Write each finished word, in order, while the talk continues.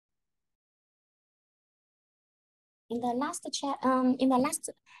In the last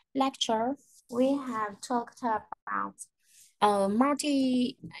lecture, we have talked about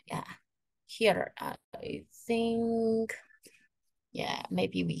here I think, yeah,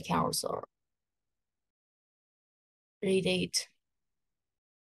 maybe we can also read it.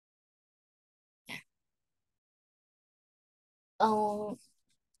 We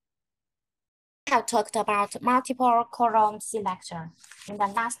have talked about multiple column selector. In the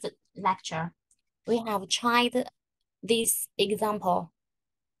last lecture, we have tried this example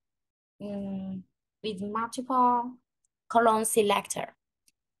with multiple column selector.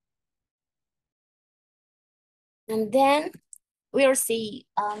 And then we'll see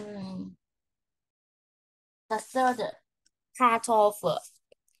the third part of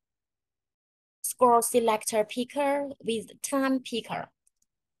scroll selector picker with time picker.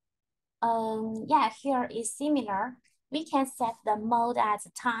 Yeah, here is similar. We can set the mode as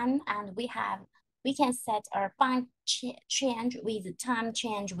time, and we can set a bind change with time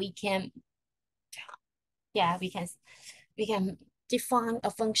change. We can define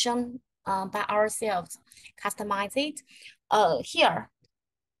a function by ourselves, customize it. Here,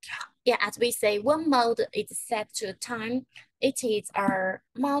 yeah, as we say, one mode is set to time. It is a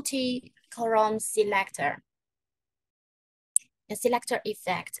multi-column selector, a selector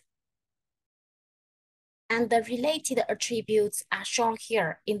effect. And the related attributes are shown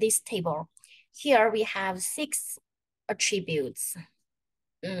here in this table. Here we have 6 attributes.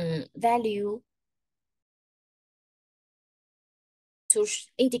 Value to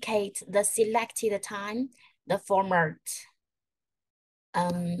indicate the selected time, the format,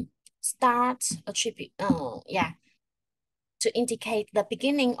 start attribute, to indicate the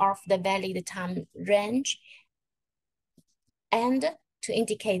beginning of the valid time range, and to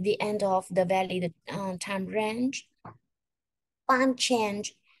indicate the end of the valid time range. Bind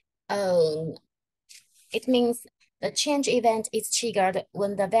change, it means the change event is triggered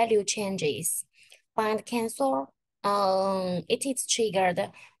when the value changes. Bind cancel, it is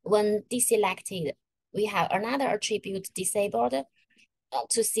triggered when deselected. We have another attribute disabled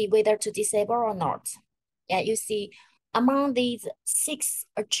to see whether to disable or not. Yeah, you see, among these 6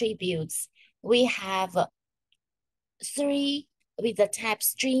 attributes, we have 3 with the type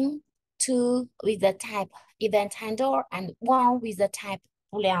string, 2 with the type event handler, and 1 with the type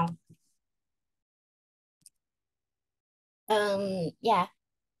boolean. Yeah,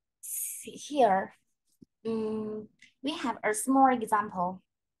 here, we have a small example.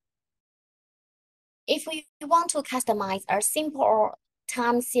 If we want to customize a simple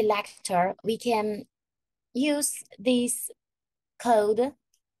time selector, we can use this code,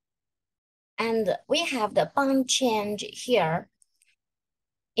 and we have the bind change here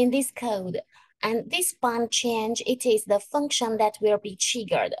in this code. And this bind change, it is the function that will be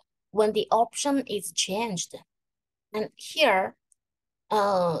triggered when the option is changed. And here,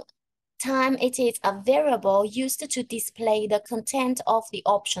 time, it is a variable used to display the content of the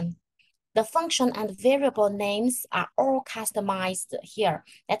option. The function and variable names are all customized here.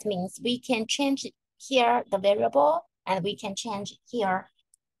 That means we can change here the variable, and we can change here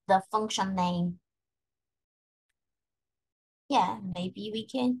the function name. Yeah, maybe we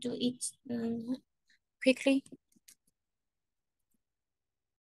can do it quickly.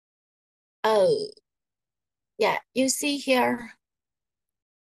 Oh, yeah, you see here,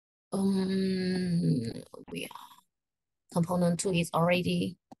 component 2 is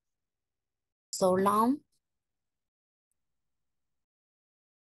already so long.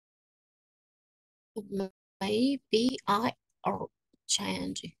 Maybe I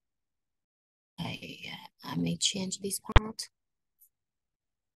change. I may change this part.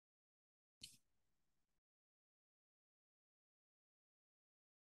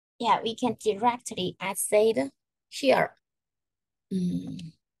 Yeah, we can directly add said here.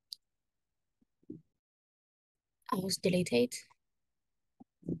 I will delete it.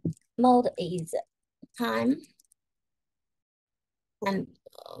 Mode is time. And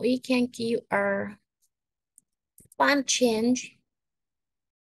we can give a bind change,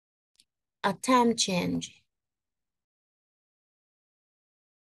 a time change.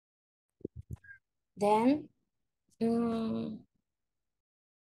 Then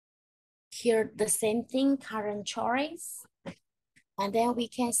here the same thing, current choice. And then we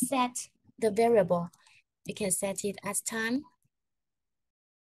can set the variable. We can set it as time,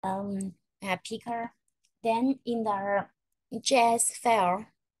 picker. Then in the JS file,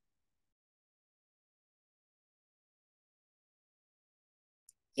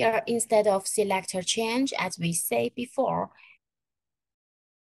 here instead of selector change, as we said before,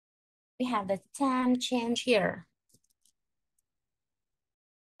 we have the time change here.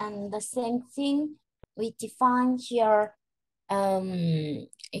 And the same thing we define here,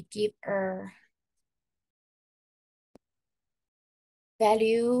 it give a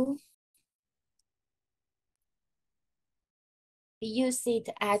value. We use it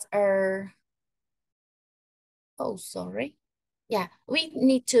as a, oh, sorry. Yeah, we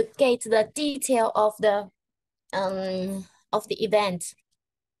need to get the detail of the event.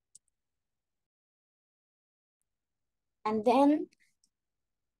 And then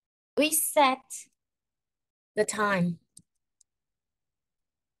we set the time.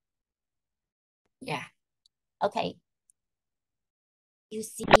 Yeah, okay. You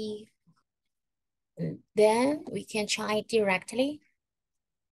see, then we can try it directly.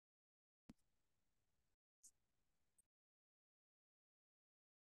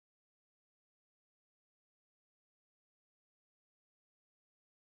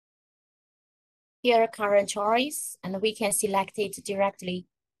 Here, current choice, and we can select it directly.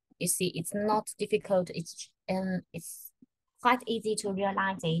 You see, it's not difficult. It's quite easy to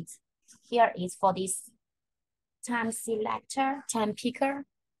realize it. Here is for this time selector, time picker.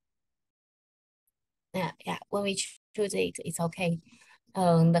 Yeah, when we choose it, it's okay.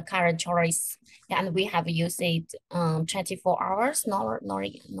 The current choice, and we have used it 24 hours.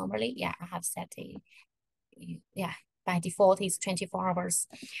 Normally, yeah, I have set it. Yeah, by default it's 24 hours.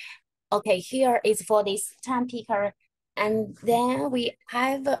 Okay, here is for this time picker, and then we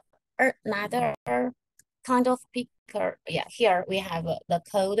have another kind of picker. Yeah, here we have the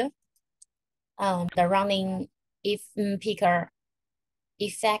code, the running if picker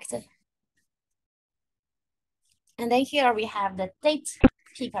effect. And then here we have the date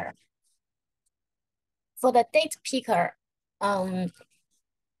picker. For the date picker,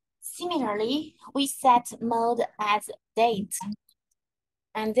 similarly, we set mode as date.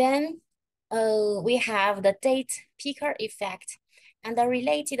 And then we have the date picker effect, and the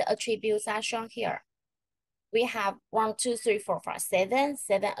related attributes are shown here. We have 1, 2, 3, 4, 5, 7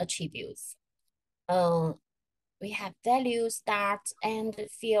 attributes. We have value, start, and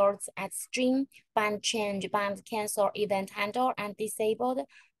fields at string, band change, band cancel, event handle, and disabled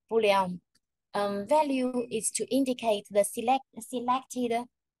boolean. Value is to indicate the selected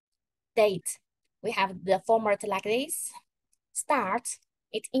date. We have the format like this. Start,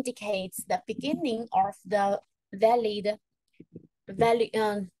 it indicates the beginning of the valid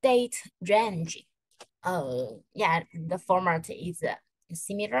date range. Yeah, the format is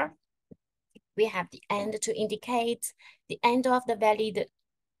similar. We have the end to indicate the end of the valid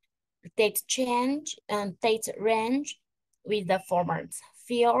date change and date range with the format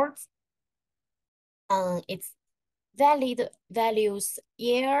fields. It's valid values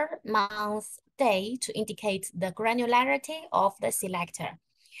year, month, day to indicate the granularity of the selector.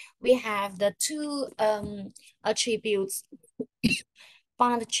 We have the two attributes,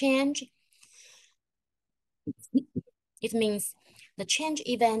 band change. It means the change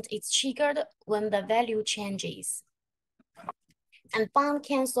event is triggered when the value changes. And band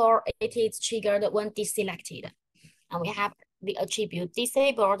cancel, it is triggered when deselected. And we have the attribute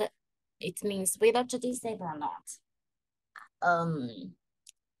disabled. It means whether to disable or not.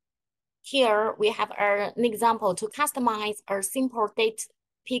 Here we have an example to customize a simple date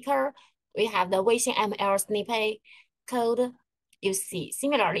picker. We have the Weixin ML snippet code. You see,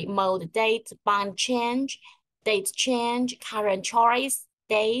 similarly, mode, date, band change, date change, current choice,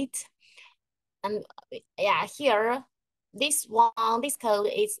 date. And yeah, here, this code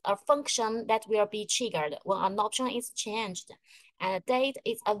is a function that will be triggered when an option is changed. And date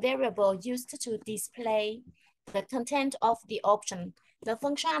is a variable used to display the content of the option. The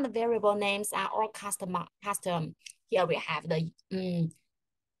function and the variable names are all custom. Here we have the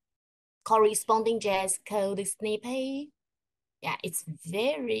corresponding JS code snippet. Yeah, it's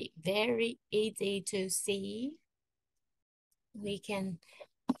very, very easy to see. We can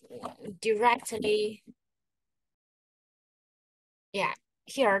directly, yeah,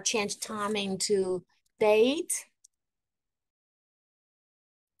 here change time into date.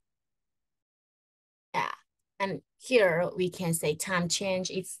 Yeah, and here we can say time change.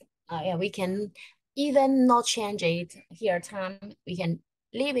 It's yeah, we can even not change it. Here time, we can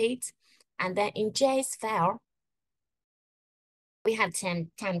leave it. And then in JS file, we have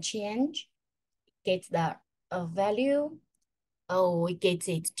time change, get the value. Oh, we get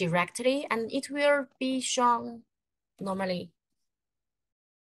it directly and it will be shown normally.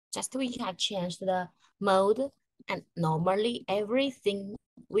 Just we have changed the mode and normally everything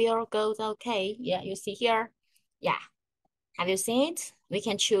will go okay. Yeah, you see here. Yeah. Have you seen it? We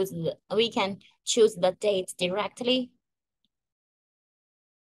can choose the date directly.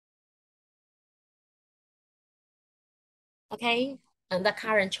 Okay, and the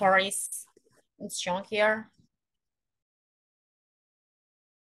current choice. It's shown here.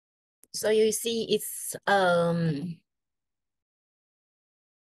 So you see it's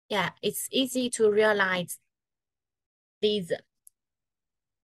yeah, it's easy to realize these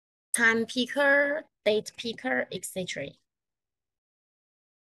time picker, date picker, etc.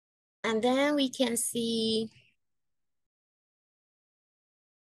 And then we can see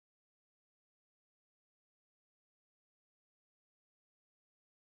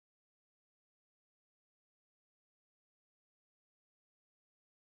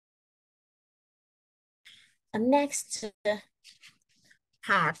the next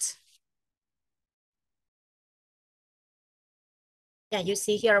part. Yeah, you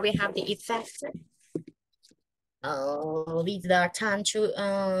see here we have the effect with the time to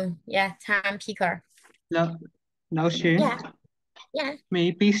time picker. Now, Shay, Yeah. may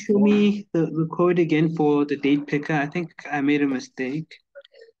you please show me the code again for the date picker? I think I made a mistake.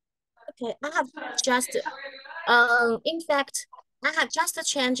 Okay, I have just in fact I have just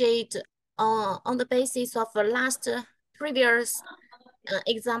changed it on the basis of the last previous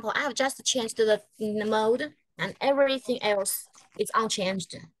example. I have just changed the mode and everything else is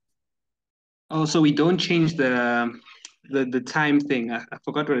unchanged. Oh, so we don't change the time thing. I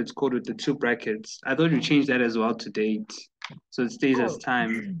forgot what it's called with the two brackets. I thought you changed that as well to date, so it stays as Oh.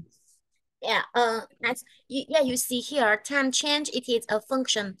 time. Yeah, you see here, time change, it is a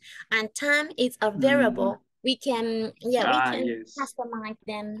function, and time is a variable. We can Yes. customize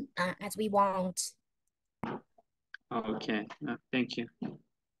them as we want. Okay. Thank you.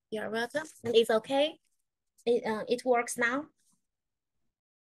 You're welcome. And it's okay. It works now.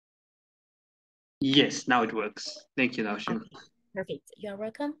 Yes, now it works. Thank you, Naoshi. Okay, perfect. You're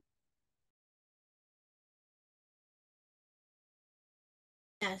welcome.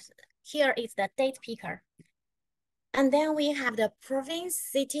 Yes, here is the date picker. And then we have the province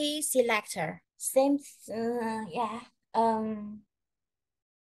city selector. Same,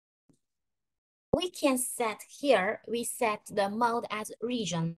 we can set here, we set the mode as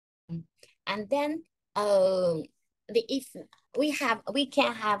region. And then we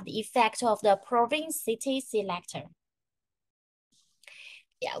can have the effect of the province city selector.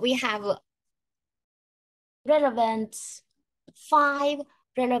 Yeah, we have five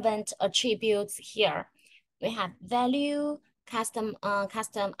relevant attributes here. We have value, custom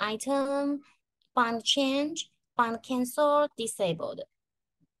item, bind change, bind cancel, disabled.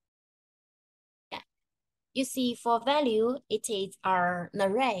 Yeah. You see, for value, it is an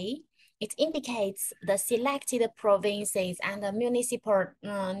array. It indicates the selected provinces and the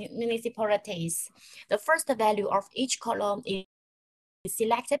municipalities. The first value of each column is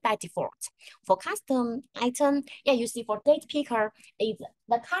selected by default. For custom item, yeah, you see for date picker is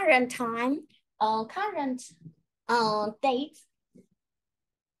the current time, date.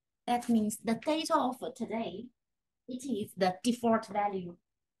 That means the date of today. It is the default value.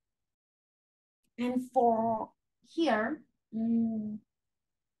 And for here,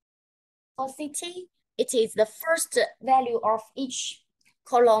 for city, it is the first value of each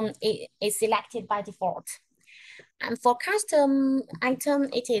column is selected by default. And for custom item,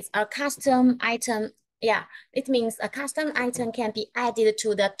 it is a custom item. Yeah, it means a custom item can be added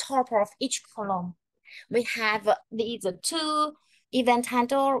to the top of each column. We have these two event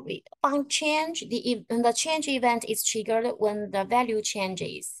handle. We bind change. The change event is triggered when the value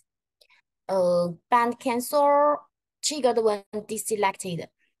changes. Bind cancel triggered when deselected.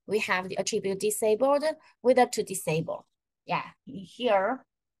 We have the attribute disabled with a to disable. Yeah, here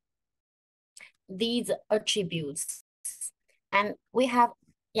these attributes. And we have,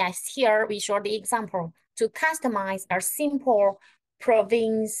 yes, here we show the example to customize a simple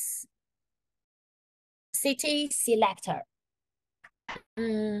province city selector.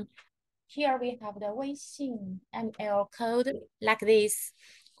 Here we have the Weixin ML code like this.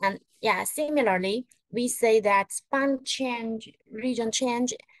 And yeah, similarly, we say that bind change, region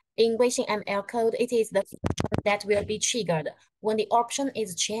change in Weixin ML code, it is the that will be triggered when the option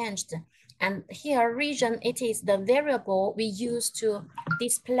is changed. And here region, it is the variable we use to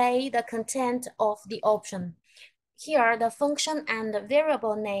display the content of the option. Here, the function and the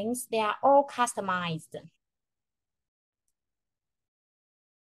variable names, they are all customized.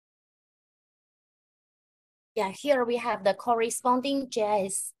 Yeah, here we have the corresponding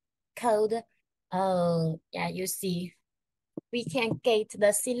JS code. Yeah, you see, we can get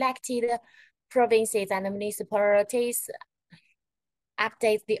the selected provinces and municipalities,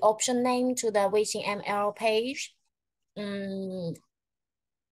 update the option name to the Weixin ML page.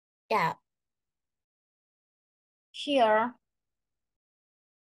 Yeah. Here,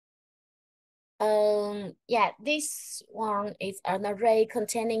 yeah, this one is an array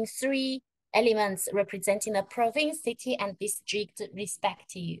containing 3 elements representing the province, city, and district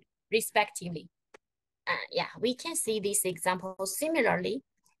respectively. Yeah, we can see this example. Similarly,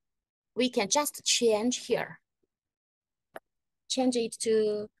 we can just change here. Change it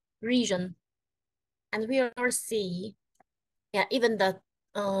to region. And we will see, yeah, even the,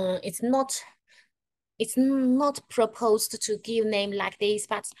 it's not proposed to give name like this,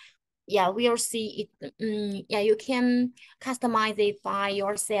 but yeah, we'll see it. Yeah, you can customize it by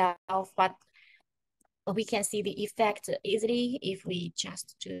yourself, but we can see the effect easily if we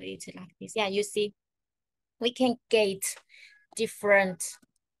just do it like this. Yeah, you see, we can get different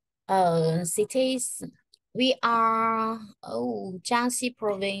cities. We are, Jiangxi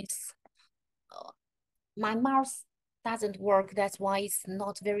province. My mouse doesn't work. That's why it's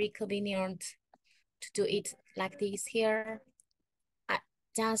not very convenient to do it like this here.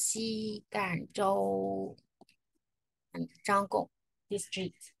 Jiangxi, Ganzhou, and Zhanggong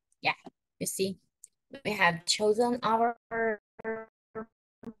district. Yeah, you see, we have chosen our,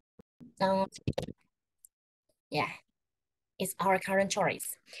 yeah, it's our current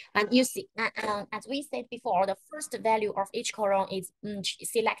choice. And you see, as we said before, the first value of each column is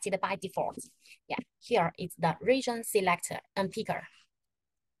selected by default. Yeah, here it's the region selector and picker.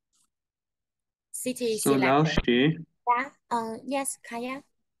 City So selector. Laoshi, Yeah, yes, Kaya.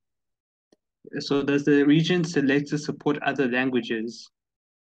 so does the region selector support other languages?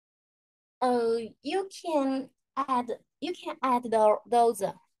 You can add those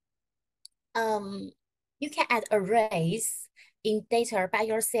you can add arrays in data by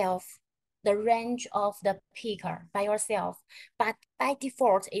yourself, the range of the picker by yourself, but by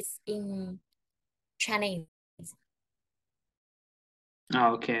default it's in Chinese.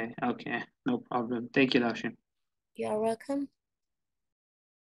 Oh, okay, no problem. Thank you, Laoshi. You're welcome.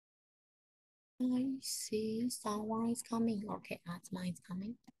 I see someone is coming. Okay, that's mine is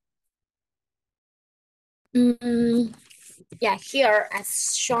coming. Yeah, here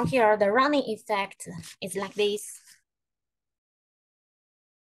as shown here, the running effect is like this.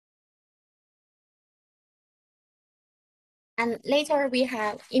 And later we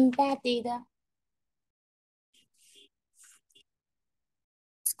have embedded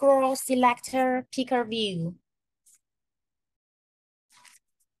scroll selector picker view.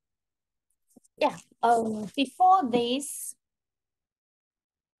 Yeah, before this,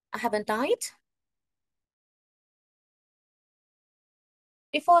 I haven't done it.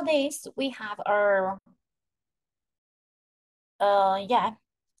 Before this, we have yeah,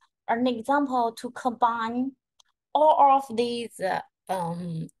 an example to combine all of these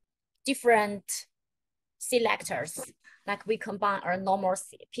different selectors. Like we combine a normal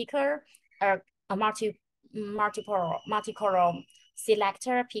picker, a multi-column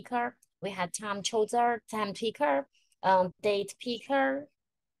selector picker. We have time chooser, time picker, date picker,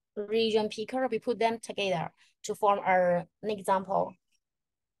 region picker. We put them together to form an example.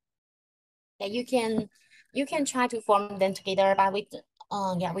 Yeah, you can try to form them together, but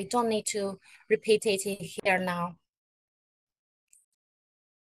we don't need to repeat it here now.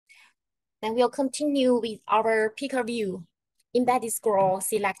 Then we'll continue with our picker view, embedded scroll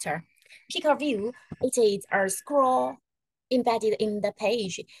selector. Picker view, it is a scroll embedded in the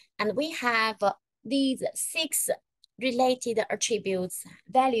page, and we have these 6 related attributes.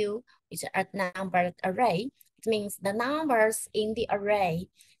 Value is a numbered array. It means the numbers in the array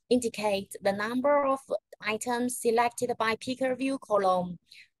indicate the number of items selected by picker view column.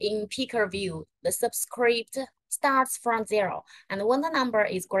 In picker view, the subscript starts from 0, and when the number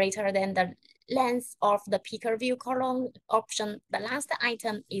is greater than the length of the picker view column option, the last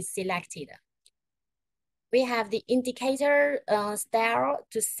item is selected. We have the indicator style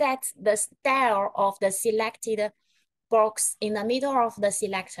to set the style of the selected box in the middle of the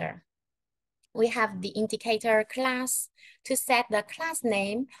selector. We have the indicator class to set the class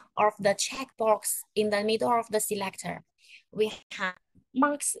name of the checkbox in the middle of the selector. We have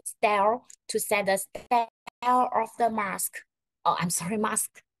marks style to set the style of the mask. Oh, I'm sorry,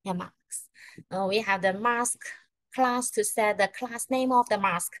 mask. Yeah, masks. We have the mask class to set the class name of the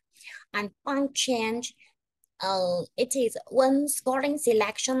mask. And font change, it is when scoring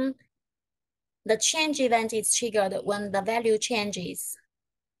selection, the change event is triggered when the value changes.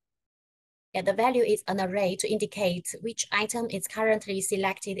 Yeah, the value is an array to indicate which item is currently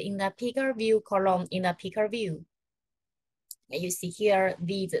selected in the picker view column in the picker view. You see here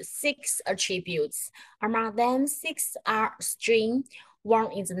these 6 attributes. Among them, 6 are string.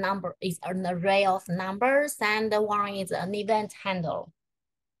 One is an array of numbers, and one is an event handle.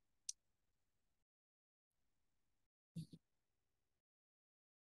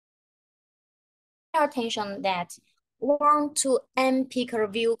 Pay attention that 1 to n picker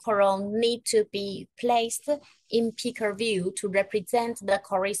view column need to be placed in picker view to represent the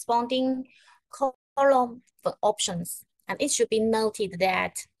corresponding column options. And it should be noted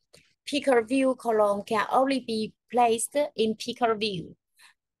that picker view column can only be placed in picker view,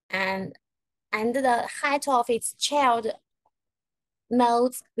 and the height of its child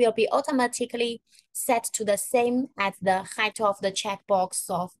nodes will be automatically set to the same as the height of the checkbox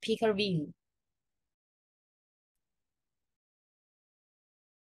of picker view.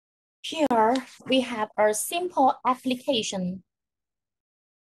 Here we have a simple application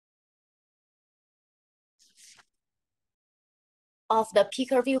of the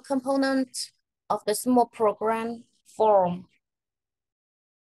picker view component of the small program form.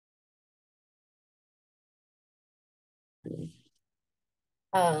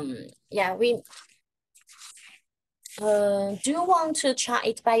 Yeah, do you want to try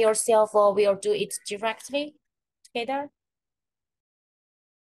it by yourself or we'll do it directly together?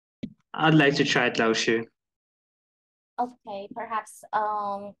 I'd like to try it, Lao Shi. Okay, perhaps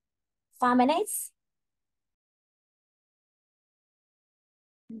 5 minutes.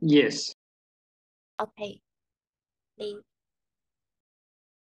 Yes. Okay, please.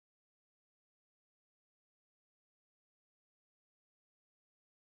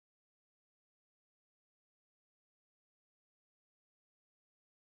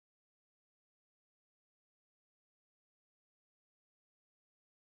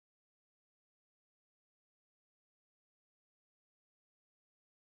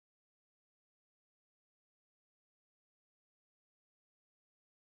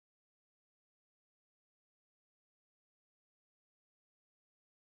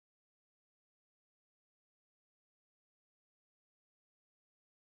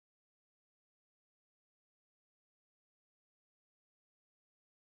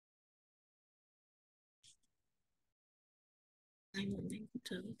 I'm going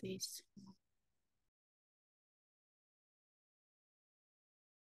to do this.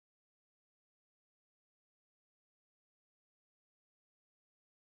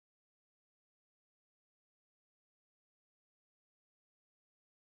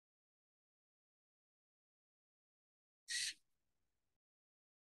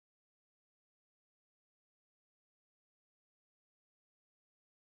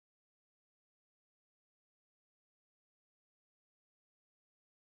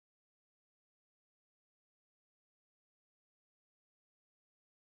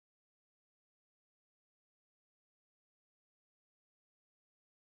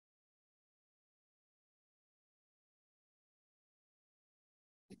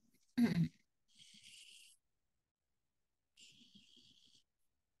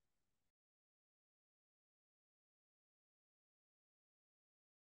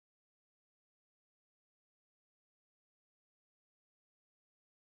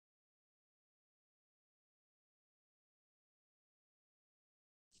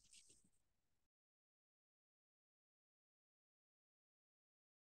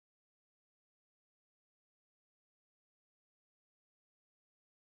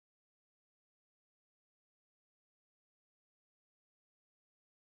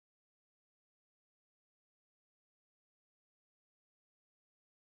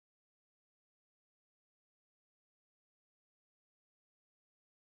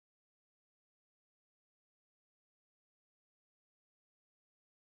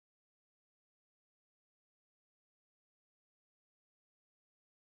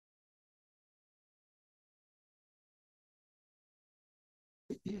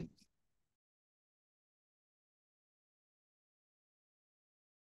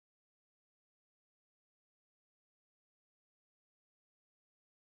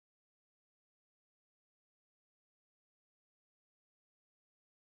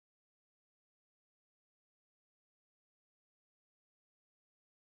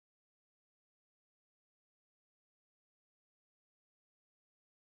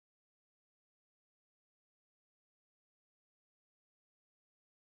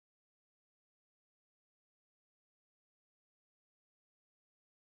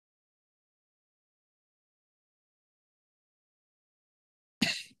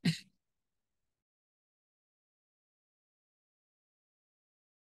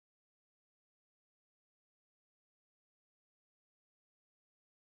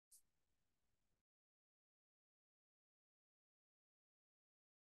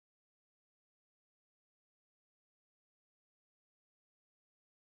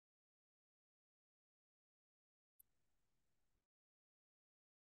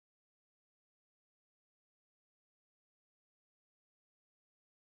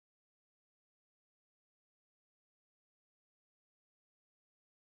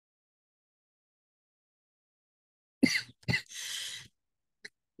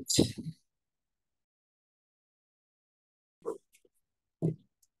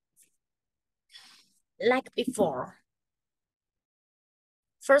 Like before.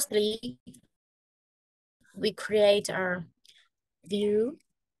 Firstly, we create a view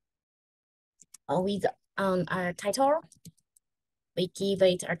with a title. We give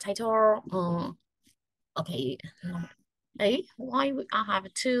it a title. Okay. Hey, why I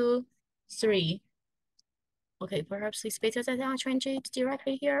have 2, 3? Okay, perhaps it's better that I change it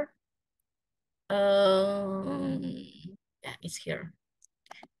directly here. Yeah, it's here.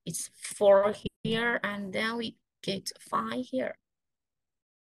 It's 4 here, and then we get 5 here.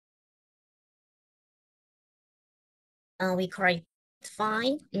 We create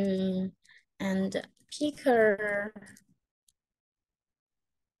 5, and picker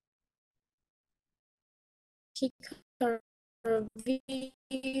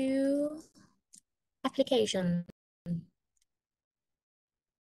view application.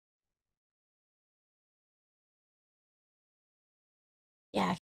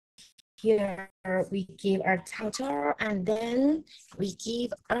 Yeah, here we give our title, and then we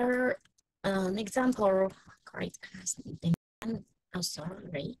give our an example. Great class. Oh,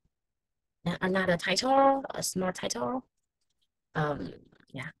 sorry. Another title, a small title. Yeah.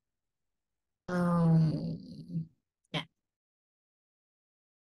 Yeah. Um,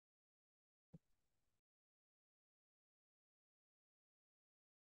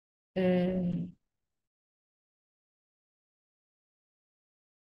 we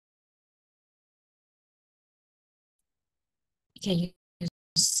can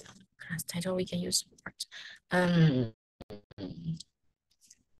use class title. We can use um,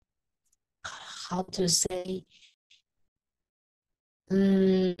 how to say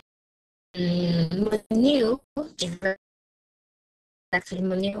menu, directly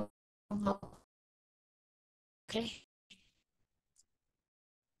menu. Okay.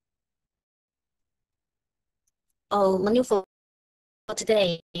 Oh, menu for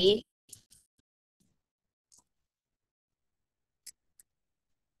today.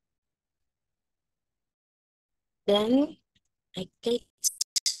 Then I get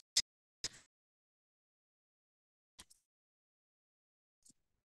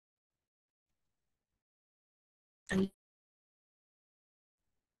a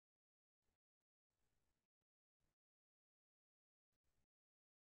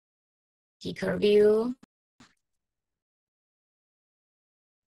picker view.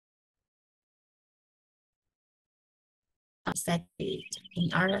 Set it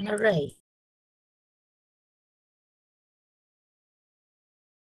in an array.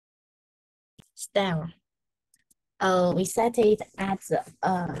 Style. We set it at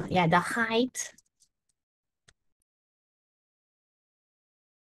the height.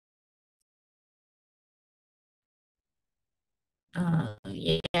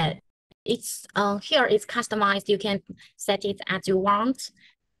 Yeah, it's here it's customized. You can set it as you want.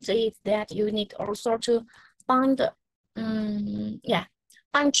 So it's that you need also to find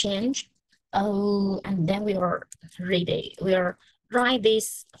find change. And then we will read it. We'll write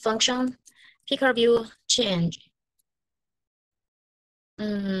this function picker view change.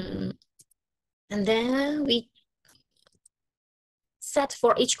 And then we set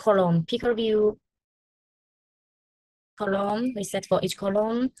for each column picker view column. We set for each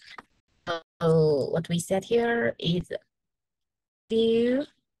column. What we set here is view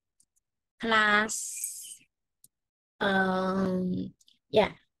class.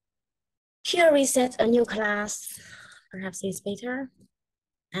 Yeah. Here we set a new class. Perhaps it's better.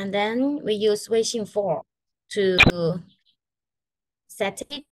 And then we use Weixin 4 to set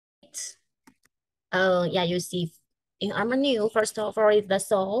it. Yeah, you see in our menu, first of all, is the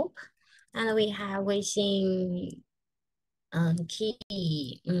soap. And we have Weixin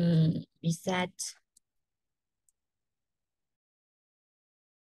key. We set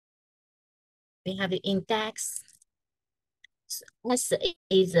we have the index. S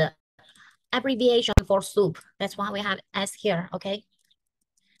is abbreviation for soup. That's why we have S here, okay?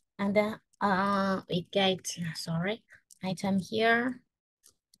 And then we get, sorry, item here.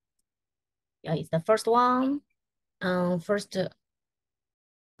 Yeah, it's the first one. First,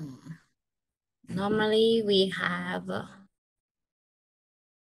 normally we have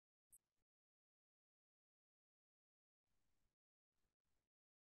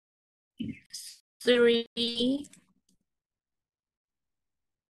three.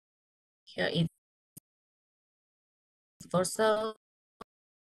 Here is for soap.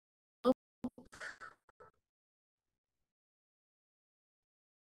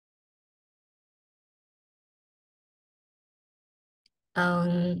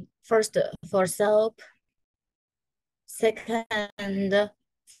 First for soap, second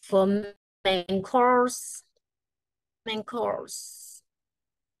for main course. Main course.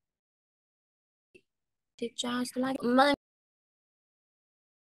 Just like main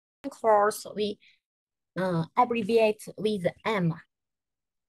course, we abbreviate with M.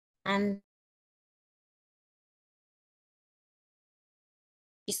 And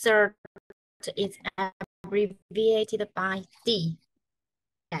dessert is abbreviated by D.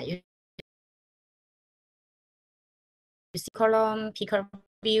 Yeah, you see column, picker,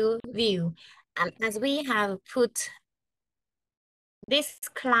 view. And as we have put this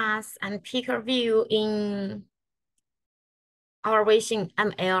class and picker view in our Weixin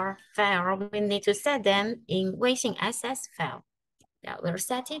ML file, we need to set them in Weixin SS file. Yeah, we'll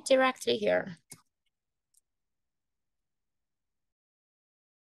set it directly here.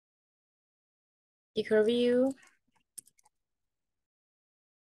 Picker view.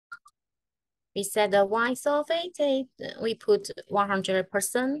 We set the width of it, we put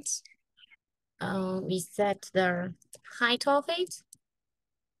 100%. We set the height of it,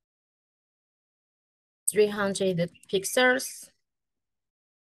 300 pixels.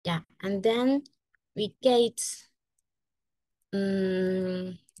 Yeah, and then we get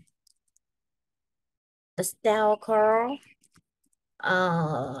the style curl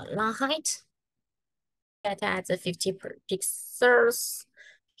line height set at 50 pixels.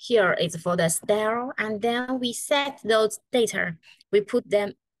 Here is for the style, and then we set those data. We put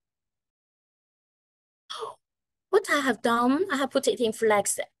them. What I have done, I have put it in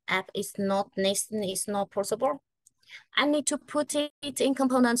Flex app. It's not possible. I need to put it in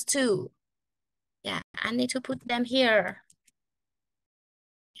components too. Yeah, I need to put them here.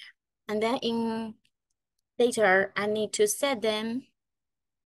 And then in data, I need to set them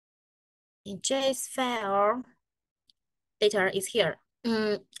in JS file. Data is here.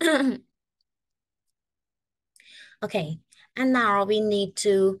 Okay, and now we need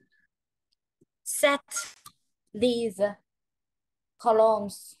to set these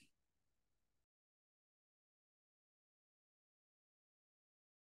columns.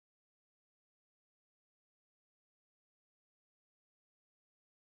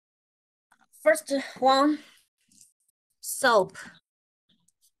 First one, soap.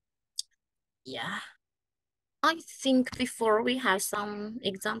 Yeah. I think before we have some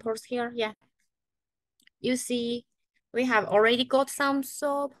examples here. Yeah. You see, we have already got some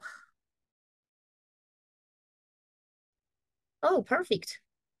soap. Oh, perfect.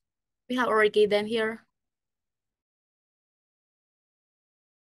 We have already them here.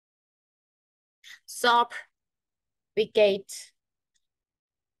 Soap, we get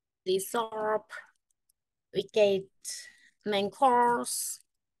the soap, we get main course,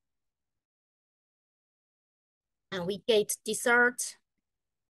 and we get dessert.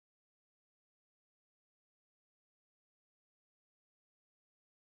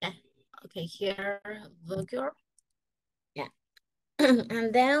 Yeah, okay, here, vulgar. Yeah,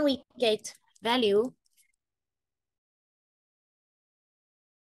 and then we get value.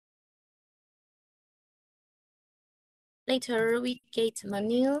 Later, we get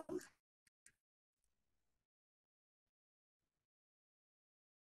menu.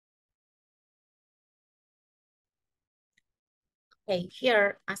 Okay,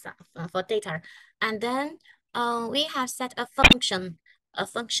 here as for data. And then we have set a function. The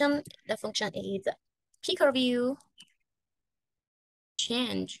function is picker view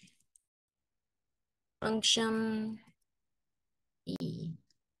change function E.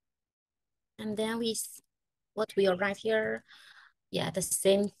 And then what we write here, yeah, the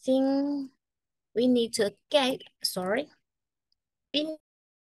same thing. We need to get, we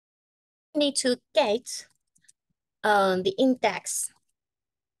need to get the index.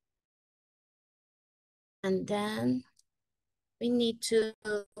 And then we need to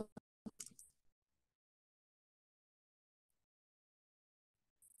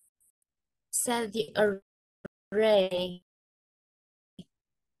set the array.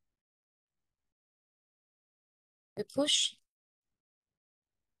 We push.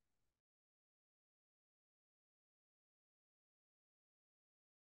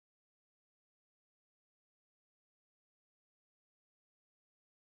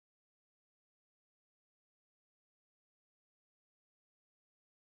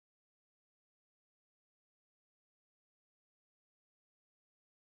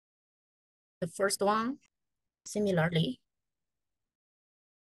 The first one, similarly,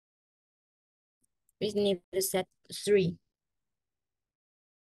 we need to set 3.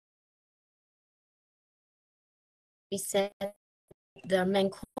 We set the main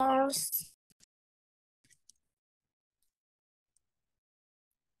course.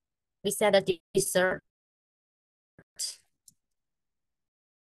 We set the dessert.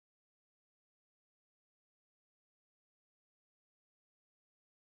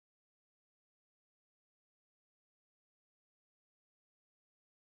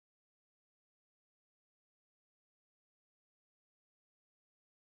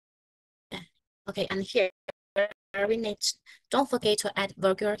 Okay, and here we need, don't forget to add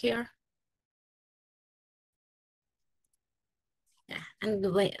virgule here. Yeah,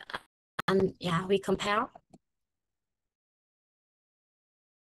 and yeah, we compare.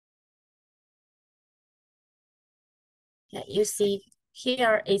 Yeah, you see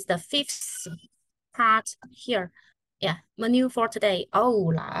here is the fifth part here. Yeah, menu for today.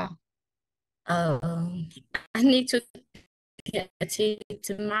 Oh la. I need to get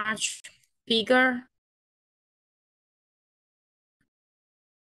it much bigger.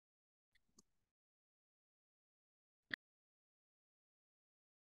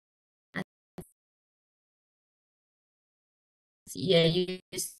 Yeah, you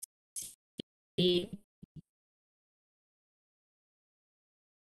see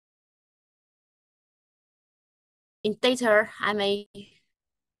in data, I may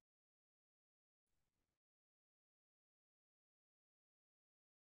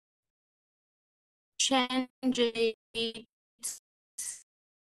change it.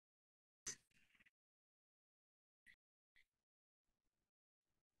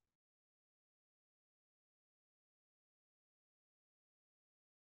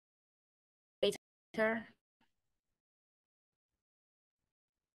 Later.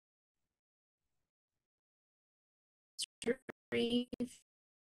 3,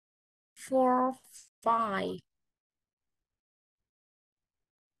 4, 5.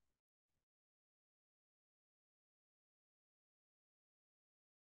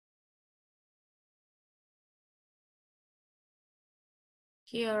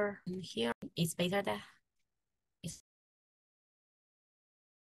 Here and here is better than it's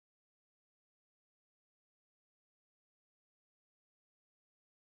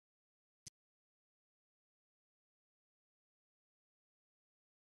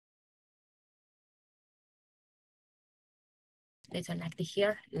better like the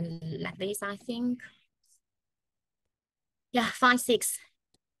here, like this, I think. Yeah, 5, 6.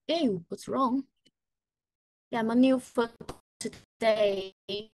 Ew, what's wrong? Yeah, menu for today.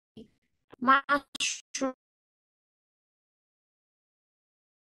 Mushroom.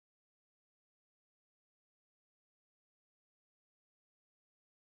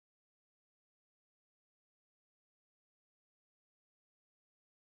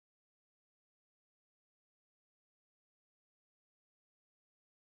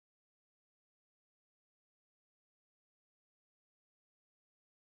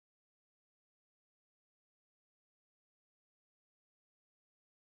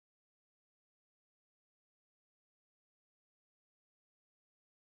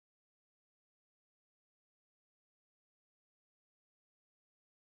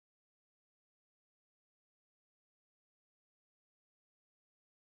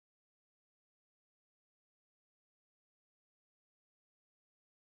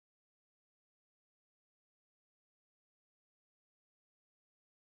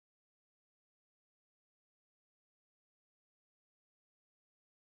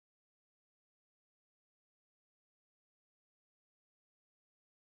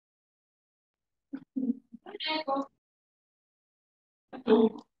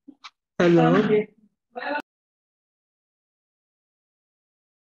 Hello.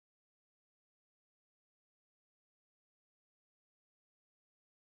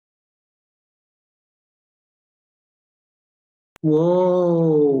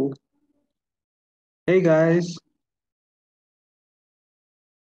 Whoa. Hey guys.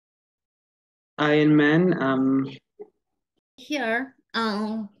 Iron Man. Here,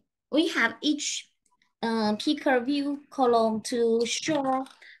 we have each picker view column to show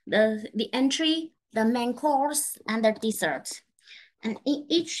the entry, the main course, and the dessert. And in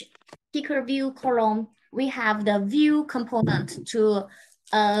each picker view column, we have the view component to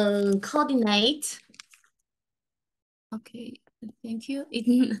coordinate. Okay, thank you.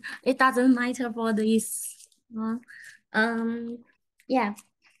 It doesn't matter for this. Yeah,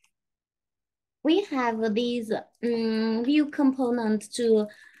 we have these view components to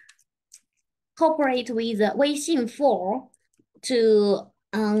cooperate with Weixin 4 to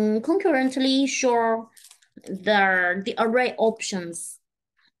concurrently show the array options.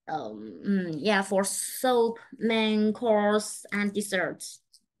 Yeah, for soup, main course, and desserts.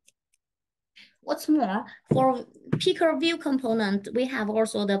 What's more, for picker view component, we have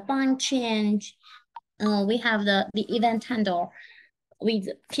also the bind change. We have the event handle with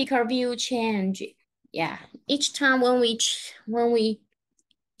picker view change. Yeah, each time when we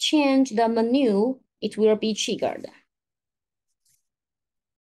change the menu, it will be triggered.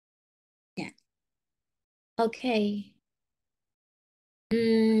 Yeah. Okay.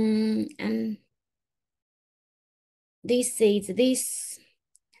 And this is this.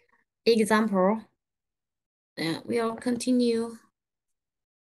 example. We'll continue.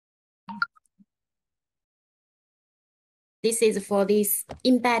 This is for this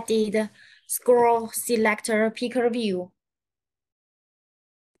embedded scroll selector picker view.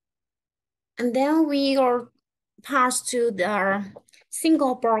 And then we are pass to the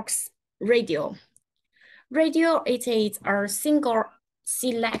single box radio. Radio, it is a single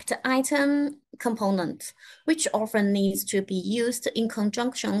select item component, which often needs to be used in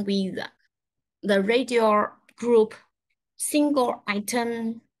conjunction with the radio group single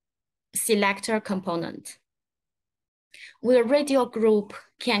item selector component. Where radio group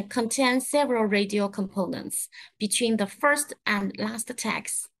can contain several radio components between the first and last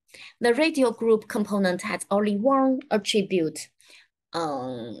tags. The radio group component has only one attribute,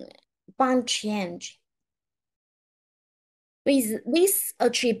 bound change. With this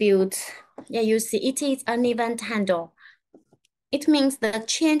attribute, you see it is an event handle. It means the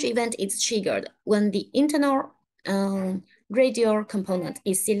change event is triggered when the internal radio component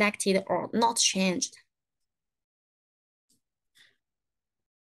is selected or not changed.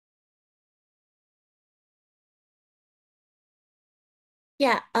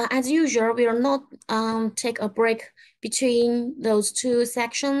 Yeah, as usual, we will not take a break between those two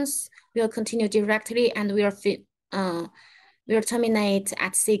sections. We'll continue directly and we'll terminate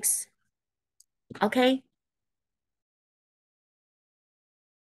at 6. Okay.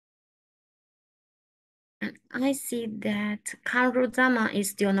 And I see that Karuzama is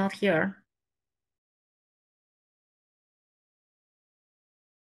still not here.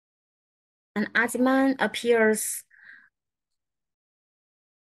 And Azman appears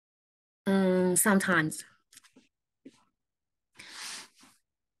sometimes.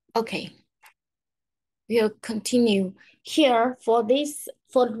 Okay. We'll continue. Here for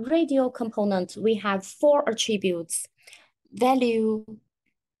radio component, we have 4 attributes: value,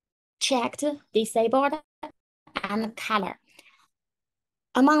 checked, disabled, and color.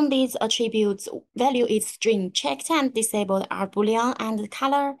 Among these attributes, value is string, checked and disabled are Boolean, and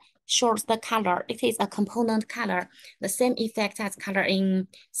color shows the color. It is a component color, the same effect as color in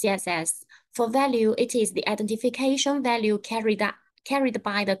CSS. For value, it is the identification value carried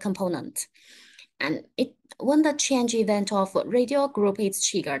by the component. And when the change event of radio group is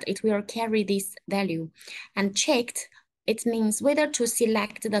triggered, it will carry this value. And checked, it means whether to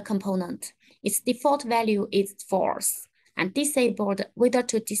select the component. Its default value is false. And disabled, whether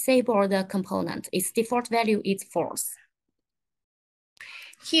to disable the component. Its default value is false.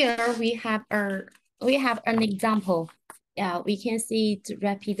 Here we have an example. We can see it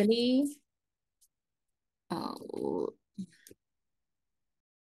rapidly.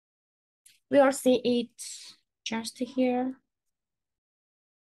 We'll see it just here.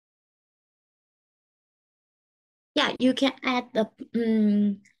 Yeah, you can add the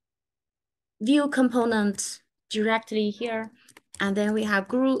view component directly here. And then we have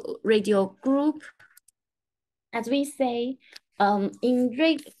radio group. As we say,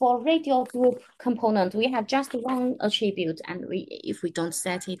 for radio group component, we have just one attribute, and if we don't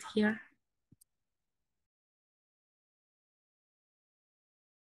set it here.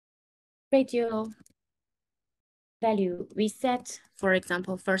 Radio value, we set, for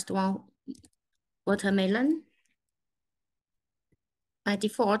example, first one, watermelon. By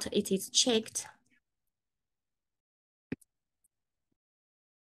default, it is checked.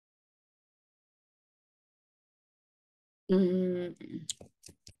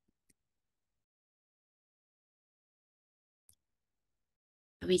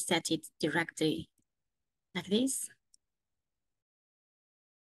 We set it directly like this.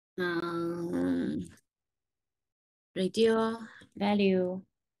 Radio value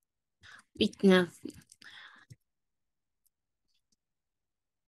bigness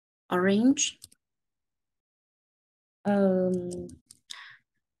orange.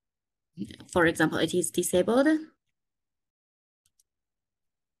 For example, it is disabled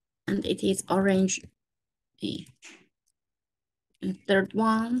and it is orange. And third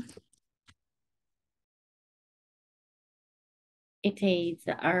one, it is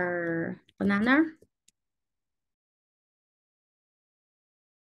a banana.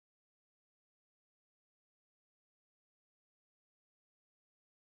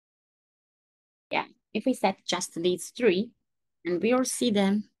 Yeah, if we set just these 3, and we'll see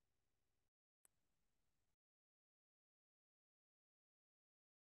them.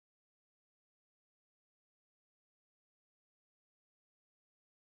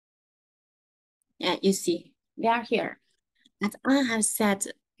 Yeah, you see, they are here. And I have set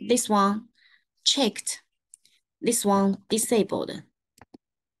this one checked, this one disabled,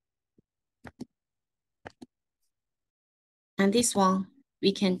 and this one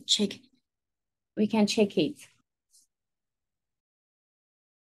we can check it.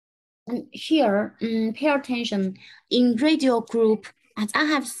 And here, pay attention in radio group, as I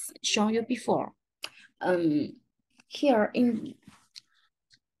have shown you before. Here in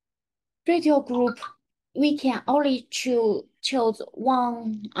radio group, we can only choose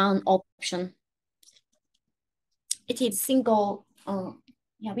one option. It is single.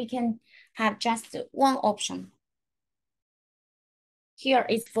 Yeah, we can have just one option. Here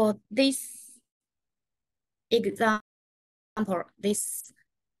is for this example, this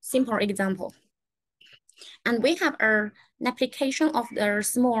simple example. And we have an application of the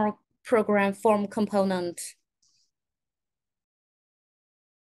small program form component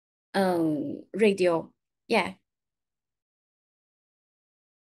radio. Yeah.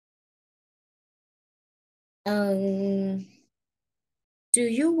 Do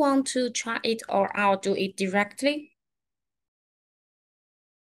you want to try it or I'll do it directly?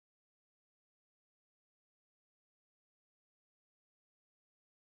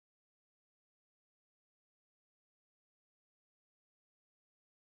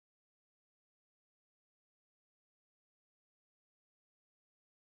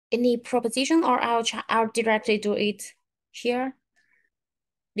 Any proposition or I'll directly do it here?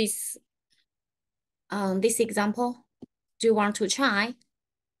 This example, do you want to try?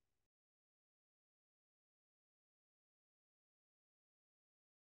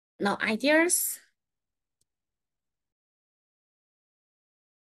 No ideas?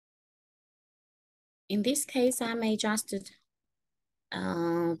 In this case, I may just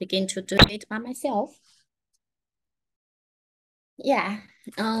begin to do it by myself. Yeah,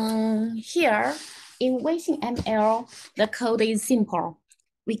 here in Weixin ML, the code is simple.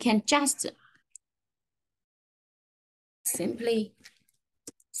 We can just simply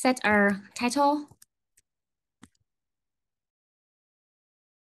set a title.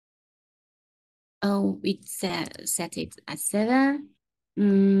 We set it as 7.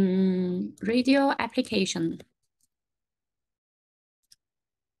 Radio application.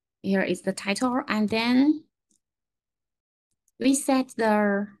 Here is the title, and then we set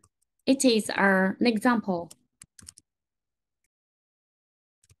it is an example.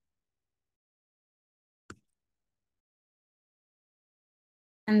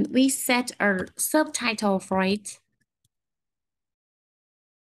 And we set a subtitle for it.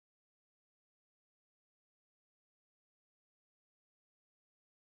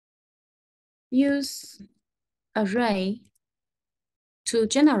 Use array to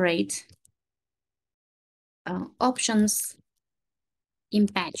generate options in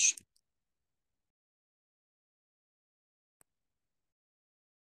batch.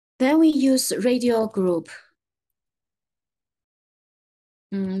 Then we use radio group.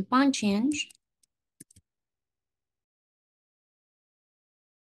 Bind change.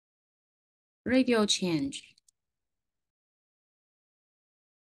 Radio change.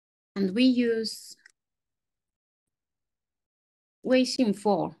 And we use Weixin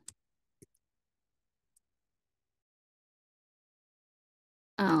 4.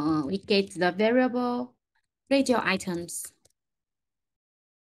 We get the variable radio items.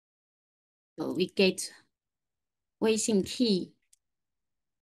 So we get Weixin key.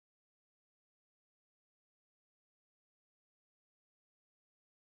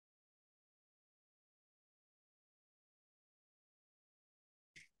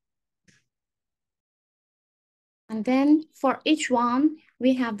 And then for each one,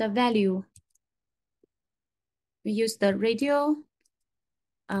 we have the value. We use the radio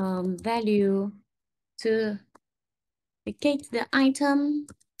value to get the item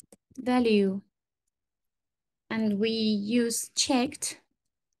value. And we use checked.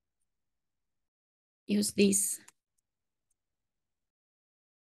 Use this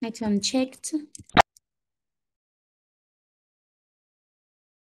item checked.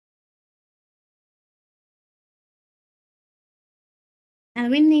 And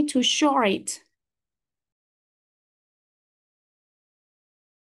we need to show it.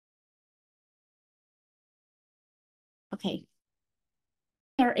 Okay.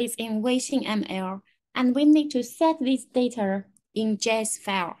 Here is in Weixin ML, and we need to set this data in JS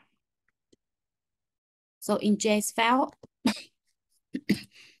file. So in JS file,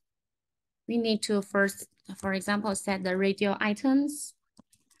 we need to first, for example, set the radio items.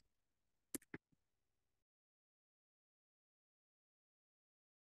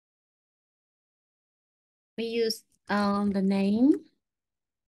 We use the name,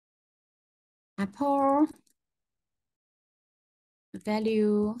 Apple,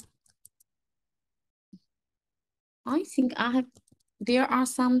 value. I think there are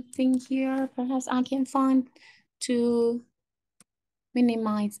something here, perhaps I can find to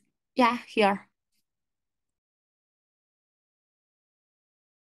minimize. Yeah, here.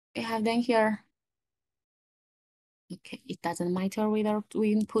 We have then here. Okay, it doesn't matter whether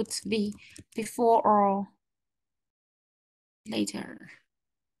we input the before or later.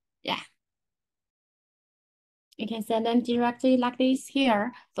 Yeah. You can send them directly like this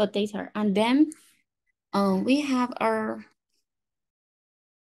here for data. And then we have our,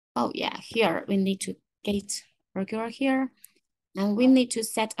 oh yeah, here we need to get regular here. And we need to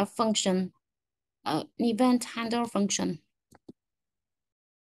set a function, an event handler function.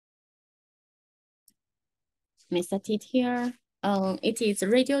 Let me set it here. It is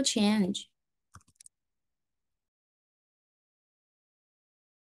radio change.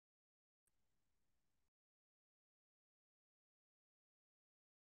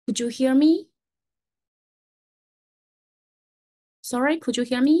 Could you hear me? Sorry, could you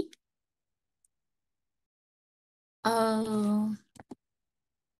hear me?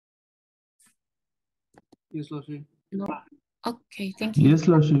 Yes, Loshi. No. Okay, thank you. Yes,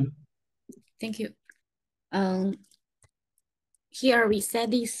 Loshi. Thank you. Here we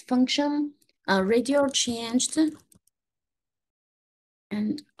set this function, radio changed.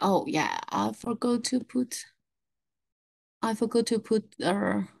 And oh yeah, I forgot to put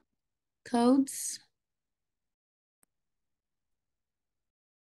the codes.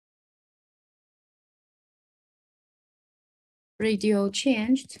 Radio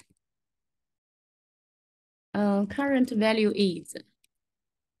changed. Current value is.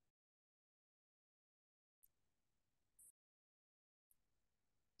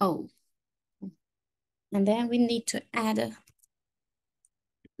 Oh. And then we need to add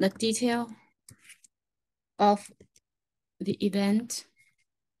the detail of the event.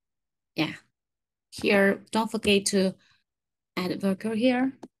 Yeah. Here, don't forget to add worker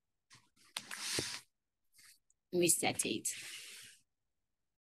here. We set it.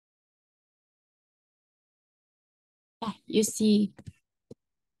 Yeah, you see.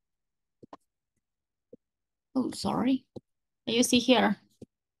 Oh, sorry. You see here.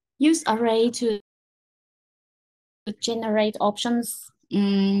 Use array to generate options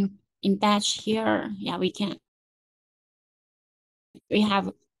in batch here. Yeah, we can. We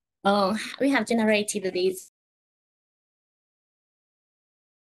have generated these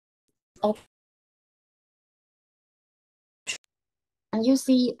options. And you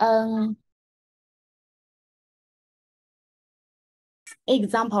see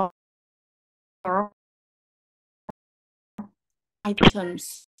example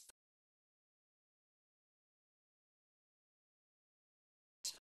items.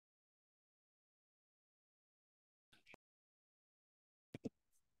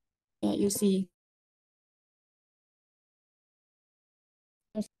 Yeah, you see.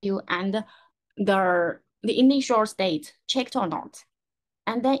 And the initial state checked or not.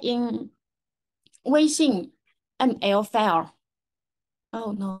 And then in WeChat ML file.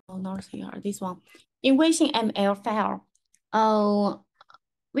 Oh no, not here, this one. In WeChat ML file,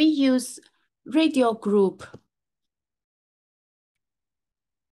 we use radio group.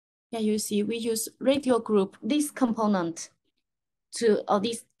 Yeah, you see, we use radio group, this component to, or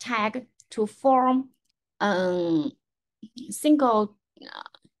this tag to form single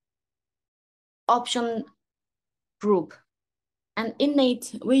option group. And in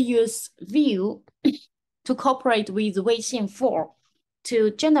it, we use view to cooperate with WeChat 4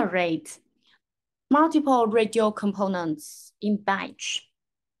 to generate multiple radio components in batch.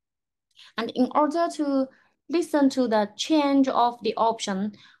 And in order to listen to the change of the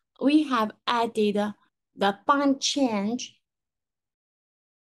option, we have added the bind change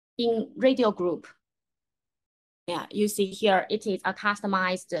in radio group. Yeah, you see here, it is a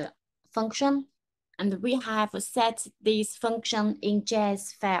customized function. And we have set this function in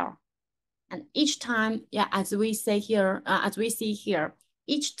JS file. And each time, yeah, as we see here,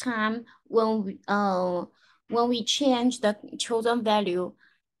 each time when we change the chosen value,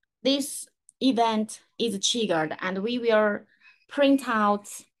 this event is triggered, and we will print out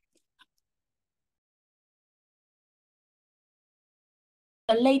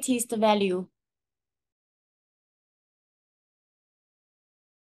the latest value.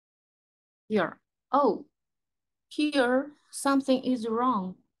 Here. Oh, here something is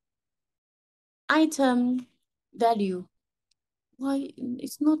wrong. Item value. Why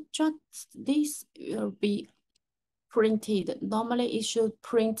it's not just this will be printed. Normally it should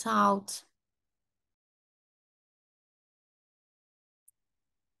print out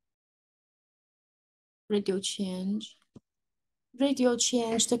radio change. Radio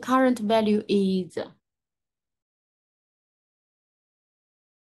change, the current value is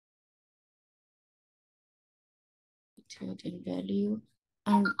tilting value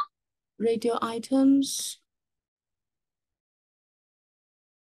and radio items,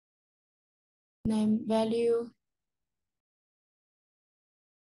 name value,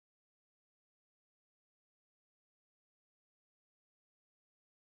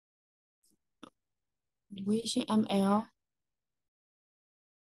 HTML.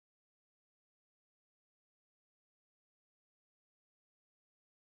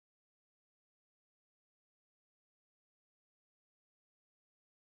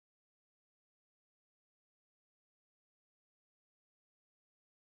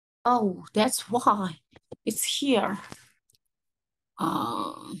 Oh, that's why it's here.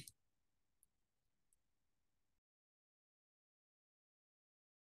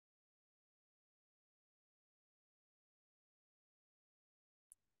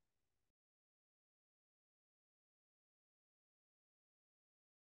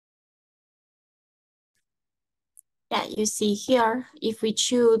 Yeah, you see here, if we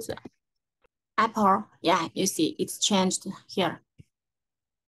choose Apple, yeah, you see it's changed here.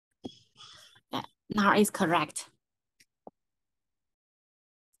 Yeah, now it's correct.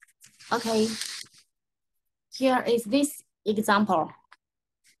 Okay, here is this example.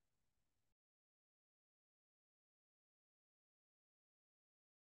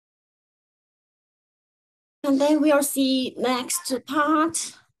 And then we'll see next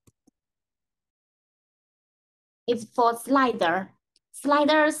part. It's for slider.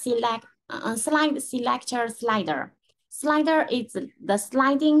 Slider select slide selector slider. Slider is the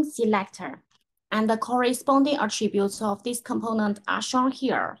sliding selector, and the corresponding attributes of this component are shown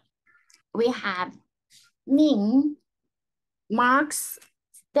here. We have min, marks,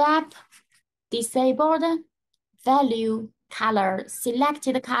 step, disabled, value, color,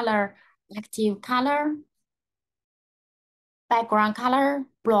 selected color, active color, background color,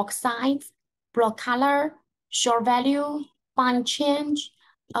 block size, block color, short value, font change,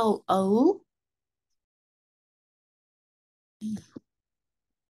 OO.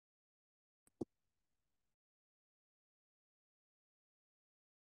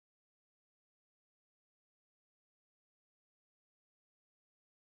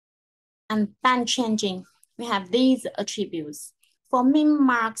 And font changing, we have these attributes. For min,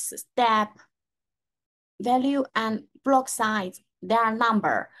 marks, step, value, and block size, there are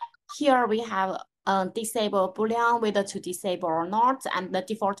number. Here we have a disable boolean whether to disable or not, and the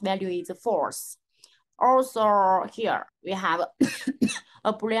default value is false. Also here we have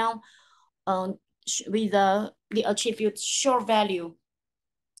a boolean with the attribute short value.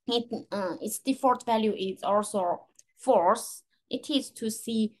 Its default value is also false. It is to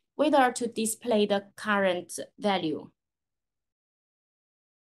see whether to display the current value.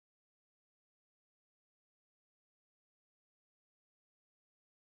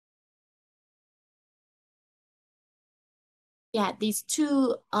 Yeah, these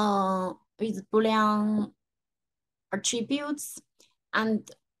two with Boolean attributes.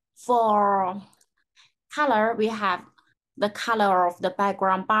 And for color, we have the color of the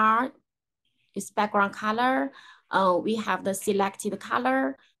background bar is background color. We have the selected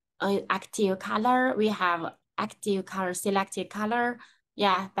color, active color. We have active color, selected color.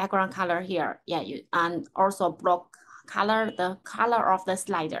 Yeah, background color here. Yeah, and also block color, the color of the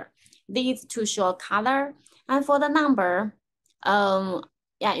slider. These to show color. And for the number,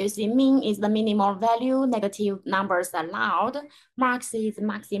 yeah, you see min is the minimal value, negative numbers allowed. Max is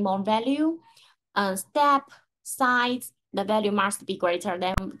maximum value. Step, size, the value must be greater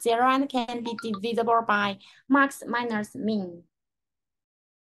than 0 and can be divisible by max minus min.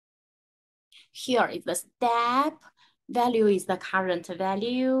 Here is the step, value is the current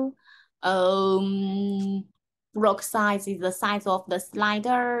value. Block size is the size of the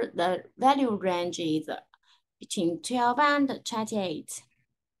slider. The value range is between 12 and 28.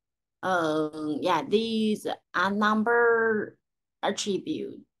 Yeah, these are number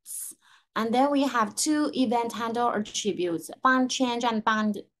attributes. And then we have two event handle attributes, bind change and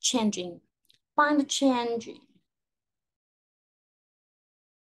bind changing. Bind change.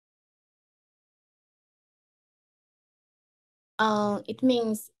 It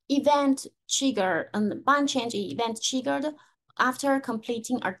means event triggered and bind change event triggered after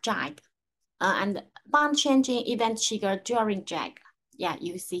completing a drag. And bind changing event triggered during drag. Yeah,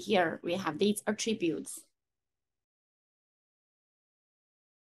 you see here, we have these attributes.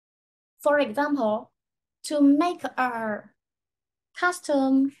 For example, to make a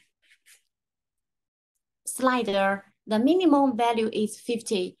custom slider, the minimum value is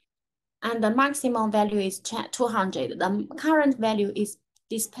 50 and the maximum value is 200. The current value is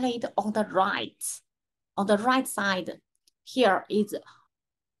displayed on the right side. Here is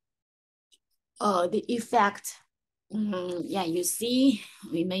the effect Yeah, you see,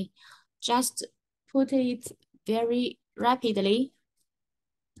 we may just put it very rapidly.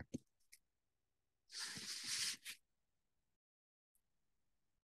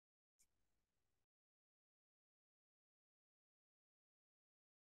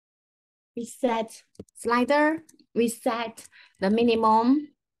 We set slider, we set the minimum.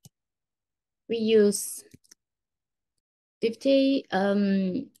 We use 50,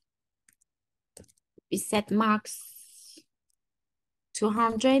 we set max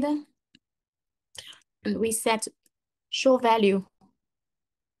 200, and we set show value.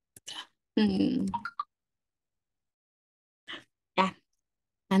 Yeah,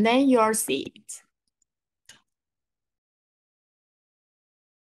 and then you'll see it.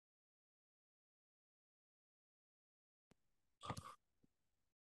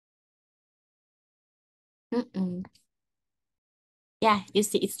 Yeah, you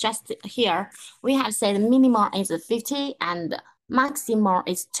see, it's just here. We have said minimum is 50 and maximum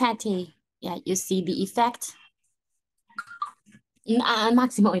is 20. Yeah, you see the effect.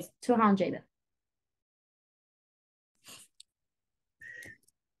 Maximum is 200.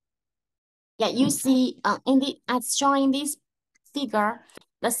 Yeah, you see as shown in this figure,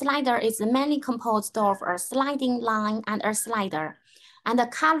 the slider is mainly composed of a sliding line and a slider. And the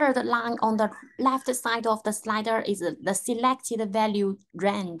colored line on the left side of the slider is the selected value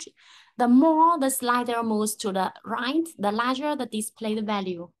range. The more the slider moves to the right, the larger the displayed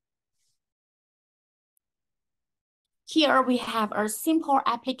value. Here we have a simple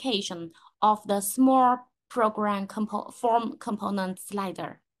application of the small program form component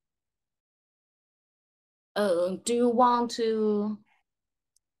slider. Do you want to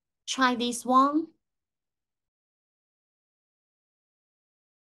try this one?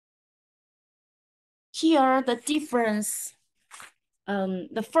 Here, the difference,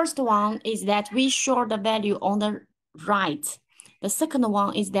 the first one is that we show the value on the right. The second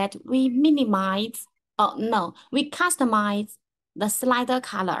one is that we we customize the slider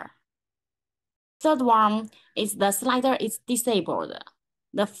color. Third one is the slider is disabled.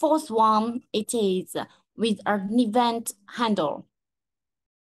 The fourth one, it is with an event handle.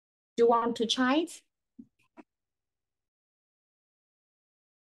 Do you want to try it?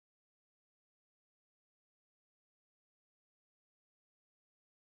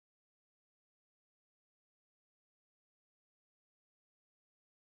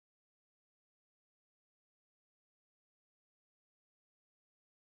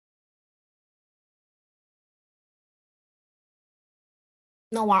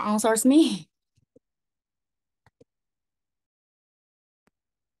 No one answers me.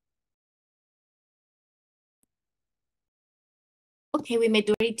 Okay, we may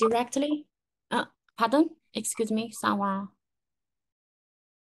do it directly. Pardon? Excuse me, someone.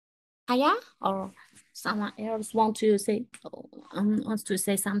 Aya or someone else wants to say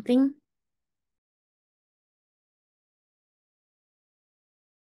something?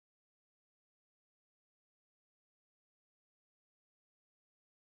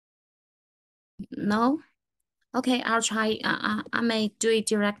 No? Okay, I'll try. I may do it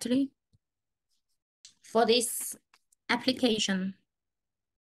directly for this application.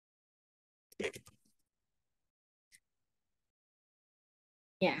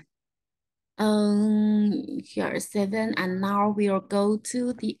 Yeah. Here is 7, and now we'll go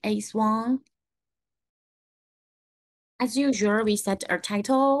to the 8th one. As usual, we set a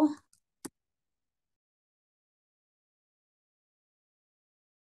title.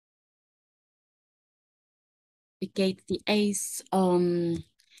 We get the 8th,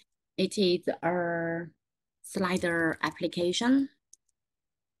 it is a slider application.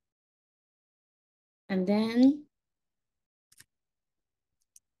 And then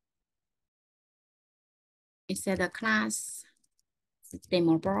we set a class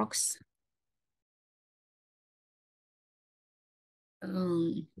demo box.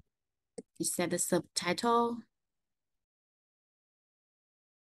 We set a subtitle.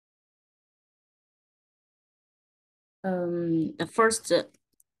 The first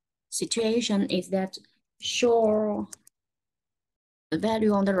situation is that show the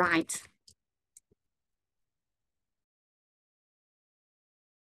value on the right.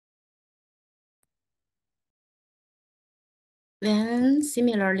 Then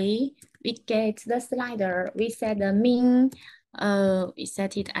similarly, we get the slider. We set the mean, we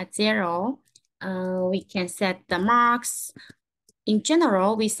set it at 0. We can set the marks. In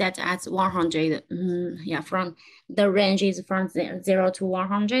general, we set at 100. Yeah, from the range is from 0 to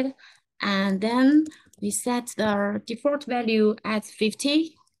 100. And then we set the default value at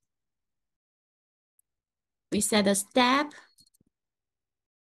 50. We set a step.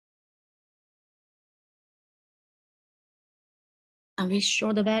 And we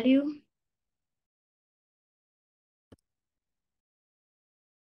show the value.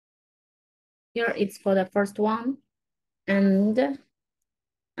 Here it's for the first one. And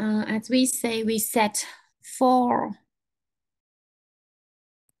as we say, we set 4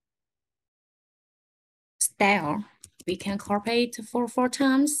 style. We can copy it for 4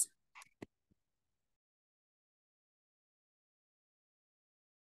 times.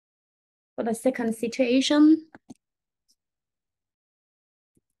 For the second situation,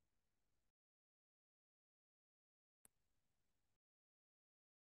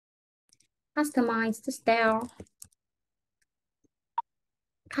 customize the style,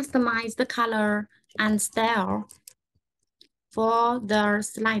 customize the color and style for the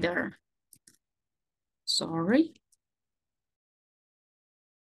slider. Sorry.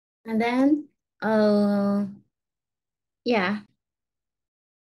 And then, yeah.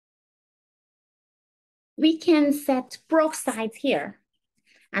 We can set block size here.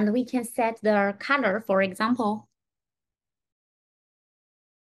 And we can set the color, for example.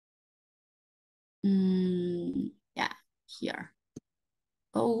 Yeah, here.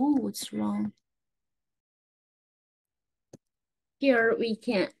 Oh, what's wrong? Here we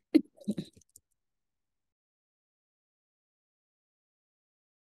can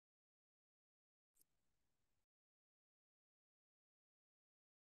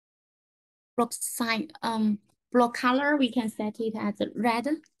block size, block color, we can set it as red.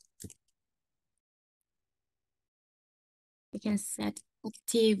 We can set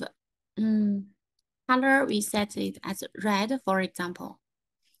active color, we set it as red, for example.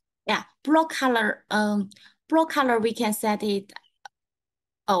 Yeah, block color, we can set it.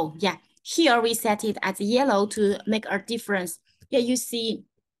 Oh yeah, here we set it as yellow to make a difference. Yeah, you see.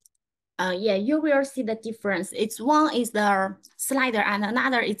 Yeah, you will see the difference. It's one is the slider and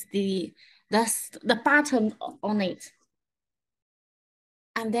another is the button on it.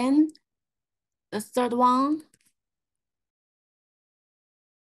 And then the third one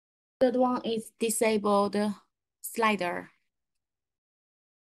is disabled slider.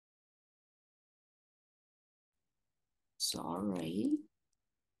 Sorry.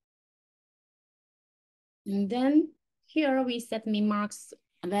 And then here we set min max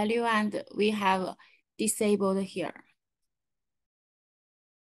value and we have disabled here.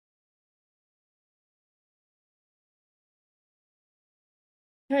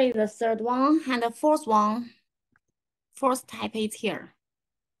 Here is the third one and the fourth one. Fourth type is here.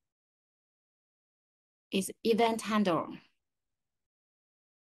 Is event handle.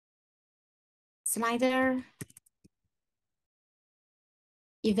 Slider,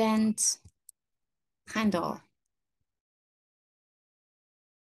 event handle.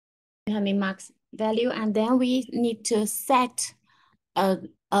 We have min max value, and then we need to set a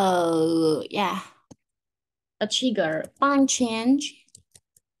trigger bind change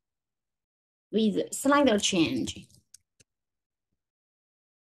with slider change.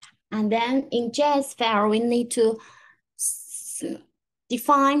 And then in JS file, we need to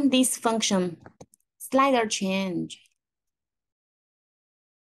define this function, slider change.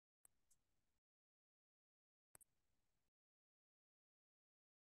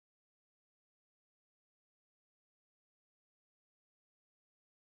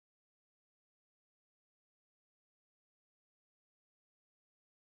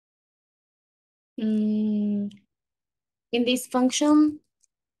 In this function,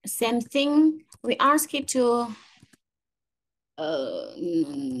 same thing, we ask it to,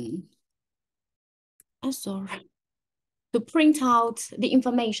 sorry, to print out the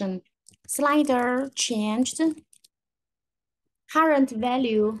information. Slider changed, current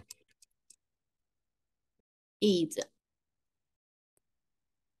value is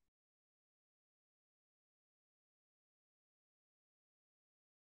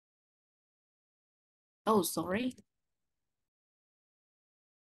sorry.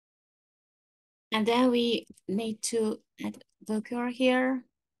 And then we need to add vocal here.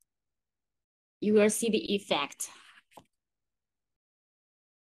 You will see the effect.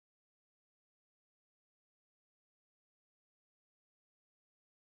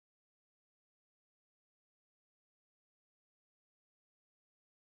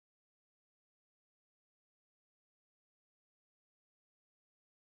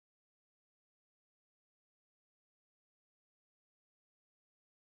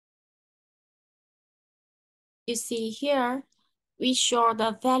 You see here, we show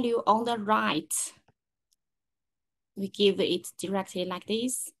the value on the right. We give it directly like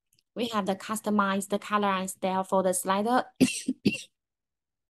this. We have the customized color and style for the slider.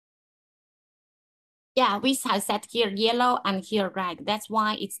 Yeah, we have set here yellow and here red. That's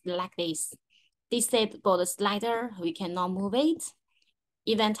why it's like this. Disable the slider, we cannot move it.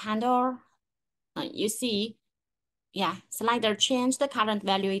 event handle, you see, yeah, slider change, the current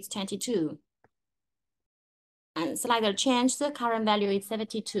value is 22. And slider change, the current value is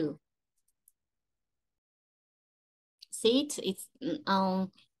 72. See it?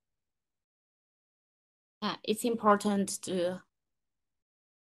 It's important to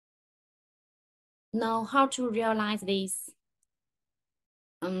know how to realize this.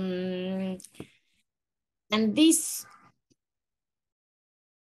 And this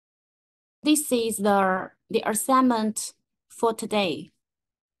is the assignment for today.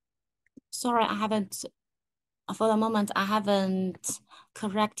 Sorry, for the moment, I haven't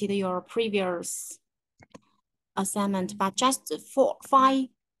corrected your previous assignment, but just 5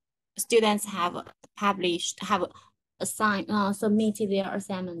 students have submitted their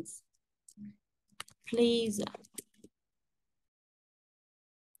assignments. Please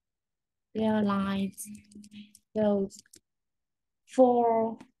realize those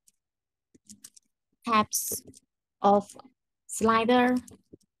 4 types of slider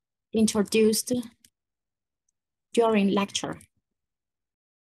introduced during lecture.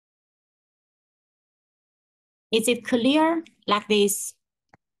 Is it clear like this?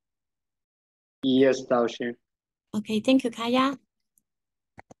 Yes, Daoxin. Okay, thank you, Kaya.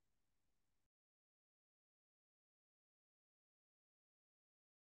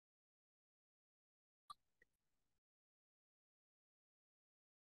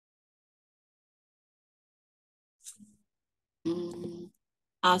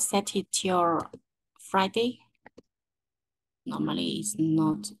 I'll set it till Friday. Normally, it's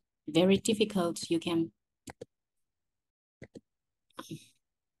not very difficult. You can.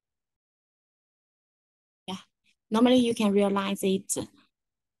 Yeah, normally you can realize it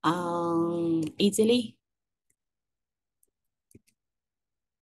easily.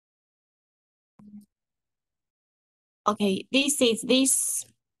 Okay, this is this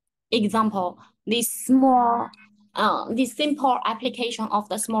example, this simple application of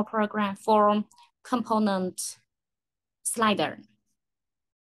the small program for component slider.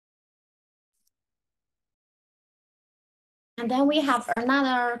 And then we have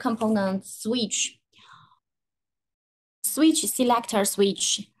another component, switch. Switch selector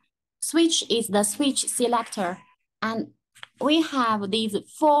switch. Switch is the switch selector. And we have these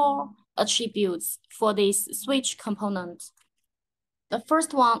 4 attributes for this switch component. The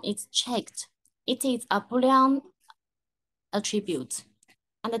first one is checked. It is a Boolean attribute.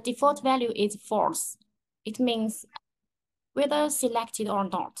 And the default value is false. It means whether selected or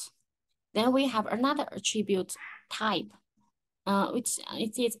not. Then we have another attribute type, which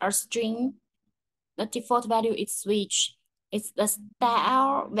it is a string. The default value is switch. It's the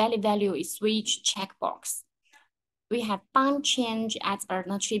style value is switch checkbox. We have bind change as an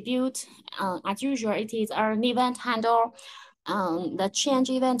attribute. As usual, it is an event handle. The change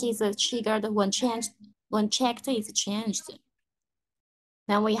event is triggered when checked is changed.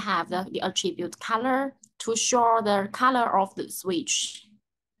 Then we have the attribute color to show the color of the switch.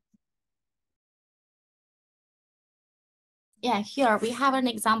 Yeah, here we have an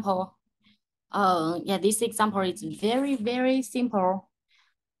example. Yeah, this example is very, very simple.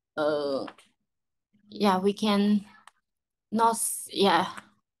 Yeah, we can not, yeah.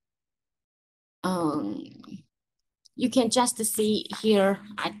 You can just see here.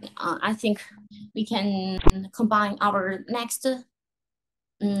 I think we can combine our next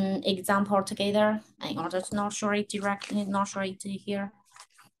example together in order to not show it directly, not show it here.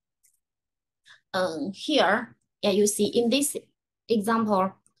 Here, yeah, you see in this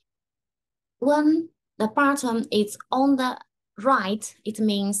example, when the button is on the right, it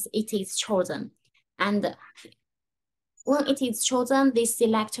means it is chosen. And when it is chosen, this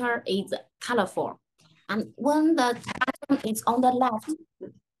selector is colorful. And when the button is on the left,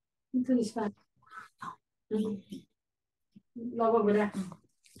 and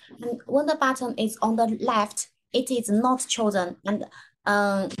when the button is on the left, it is not chosen, and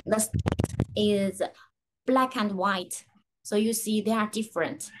the is black and white. So you see they are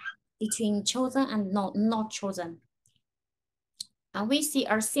different between chosen and not chosen. And we see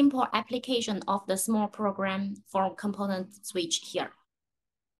a simple application of the small program for component switch here.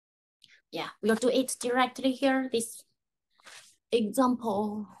 Yeah, we'll do it directly here, this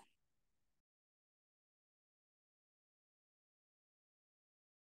example.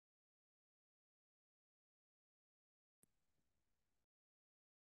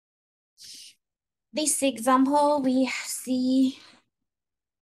 This example, we see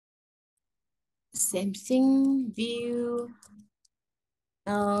same thing, view,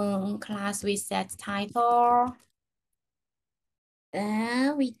 class we set title,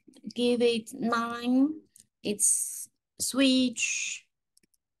 then we give it 9, it's switch,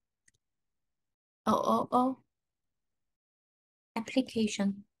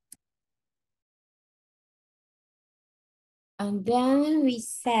 application. And then we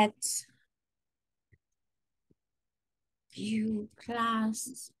set view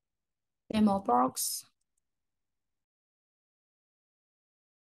class demo box.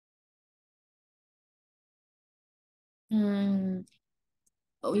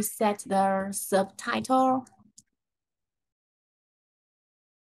 We set the subtitle.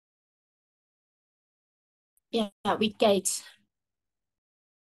 Yeah, we get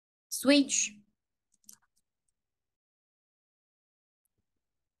switch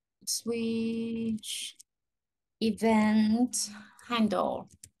event handle.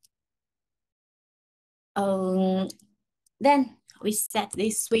 Then we set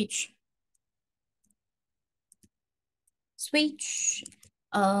this switch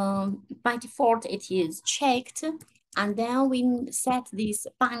by default it is checked, and then we set this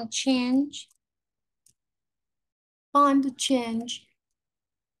bind change. We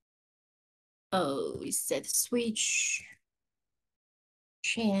set switch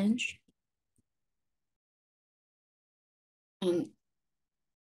change, and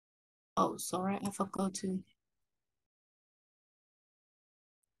sorry, I forgot to.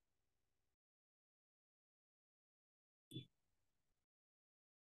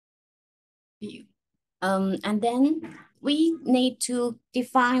 View. And then we need to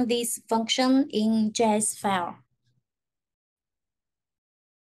define this function in JS file.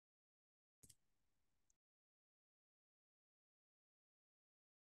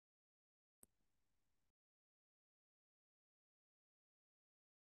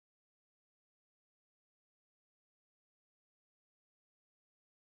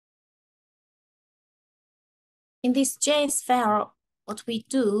 In this JS file, what we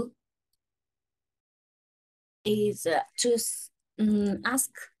do is to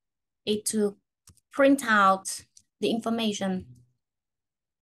ask it to print out the information.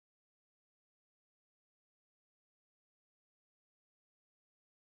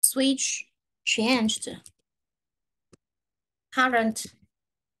 Switch changed. Current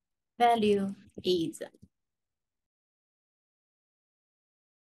value is.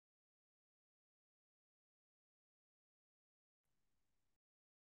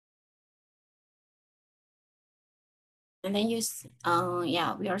 And then use,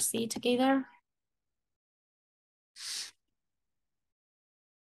 yeah, we are see together.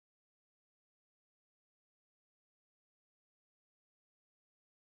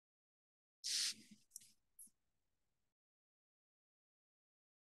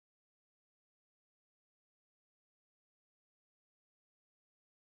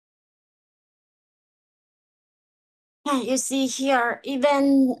 Yeah, you see here,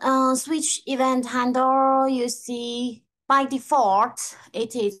 switch event handle, you see by default,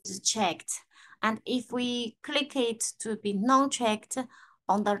 it is checked. And if we click it to be non-checked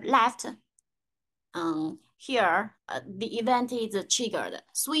on the left, here, the event is triggered.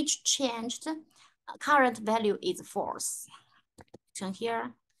 Switch changed, current value is false. Turn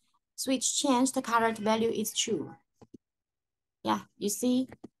here, switch changed, current value is true. Yeah, you see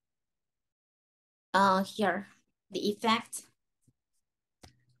here, the effect.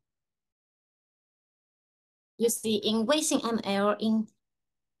 You see in Weixin ML, in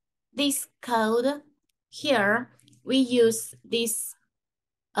this code here, we use this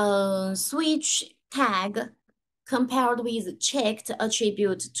switch tag compared with checked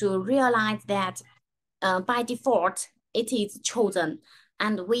attribute to realize that by default, it is chosen.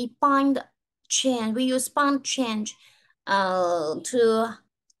 And we use bind change to,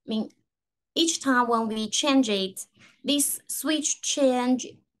 each time when we change it, this switch change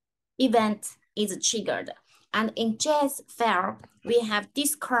event is triggered. And in JS file, we have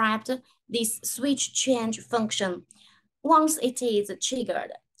described this switch change function. Once it is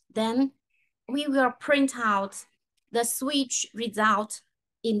triggered, then we will print out the switch result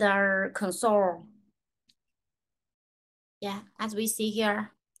in the console. Yeah, as we see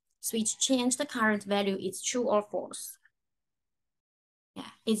here, switch change, the current value is true or false.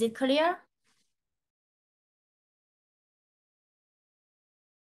 Yeah, is it clear?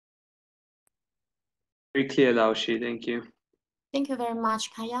 Very clear, Laoshi. Thank you. Thank you very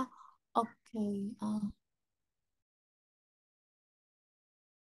much, Kaya. Okay.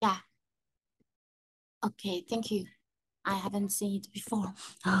 Yeah. Okay, thank you. I haven't seen it before.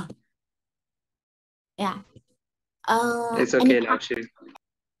 Yeah. It's okay, Laoshi.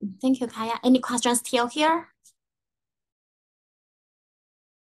 Thank you, Kaya. Any questions still here?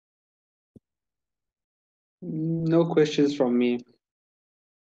 No questions from me.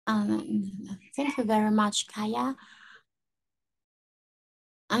 Thank you very much, Kaya.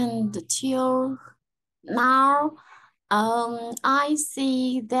 until now, I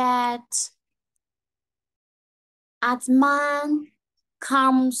see that Atman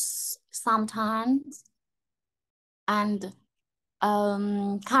comes sometimes, and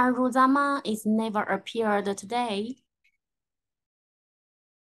Karuzama is never appeared today.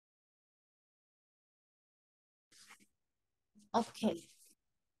 Okay.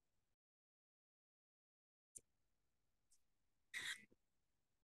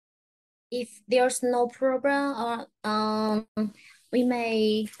 If there's no problem, we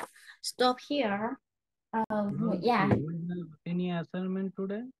may stop here. Yeah. Do you have any assignment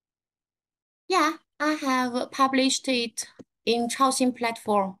today? Yeah, I have published it in Chaoxing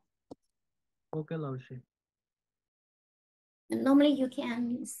platform. Okay, Laushi. Normally you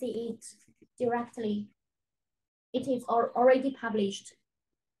can see it directly. It is already published.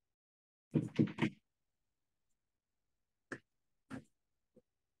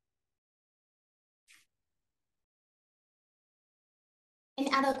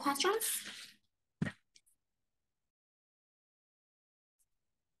 Any other questions?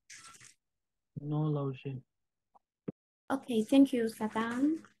 No, Laushi. Okay, thank you,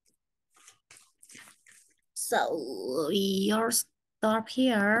 Sadan. So you'll stop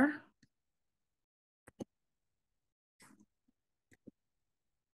here.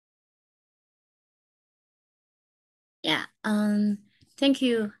 Yeah, thank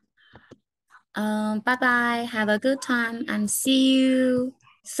you. Bye-bye, have a good time and see you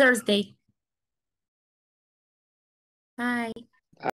Thursday. Bye.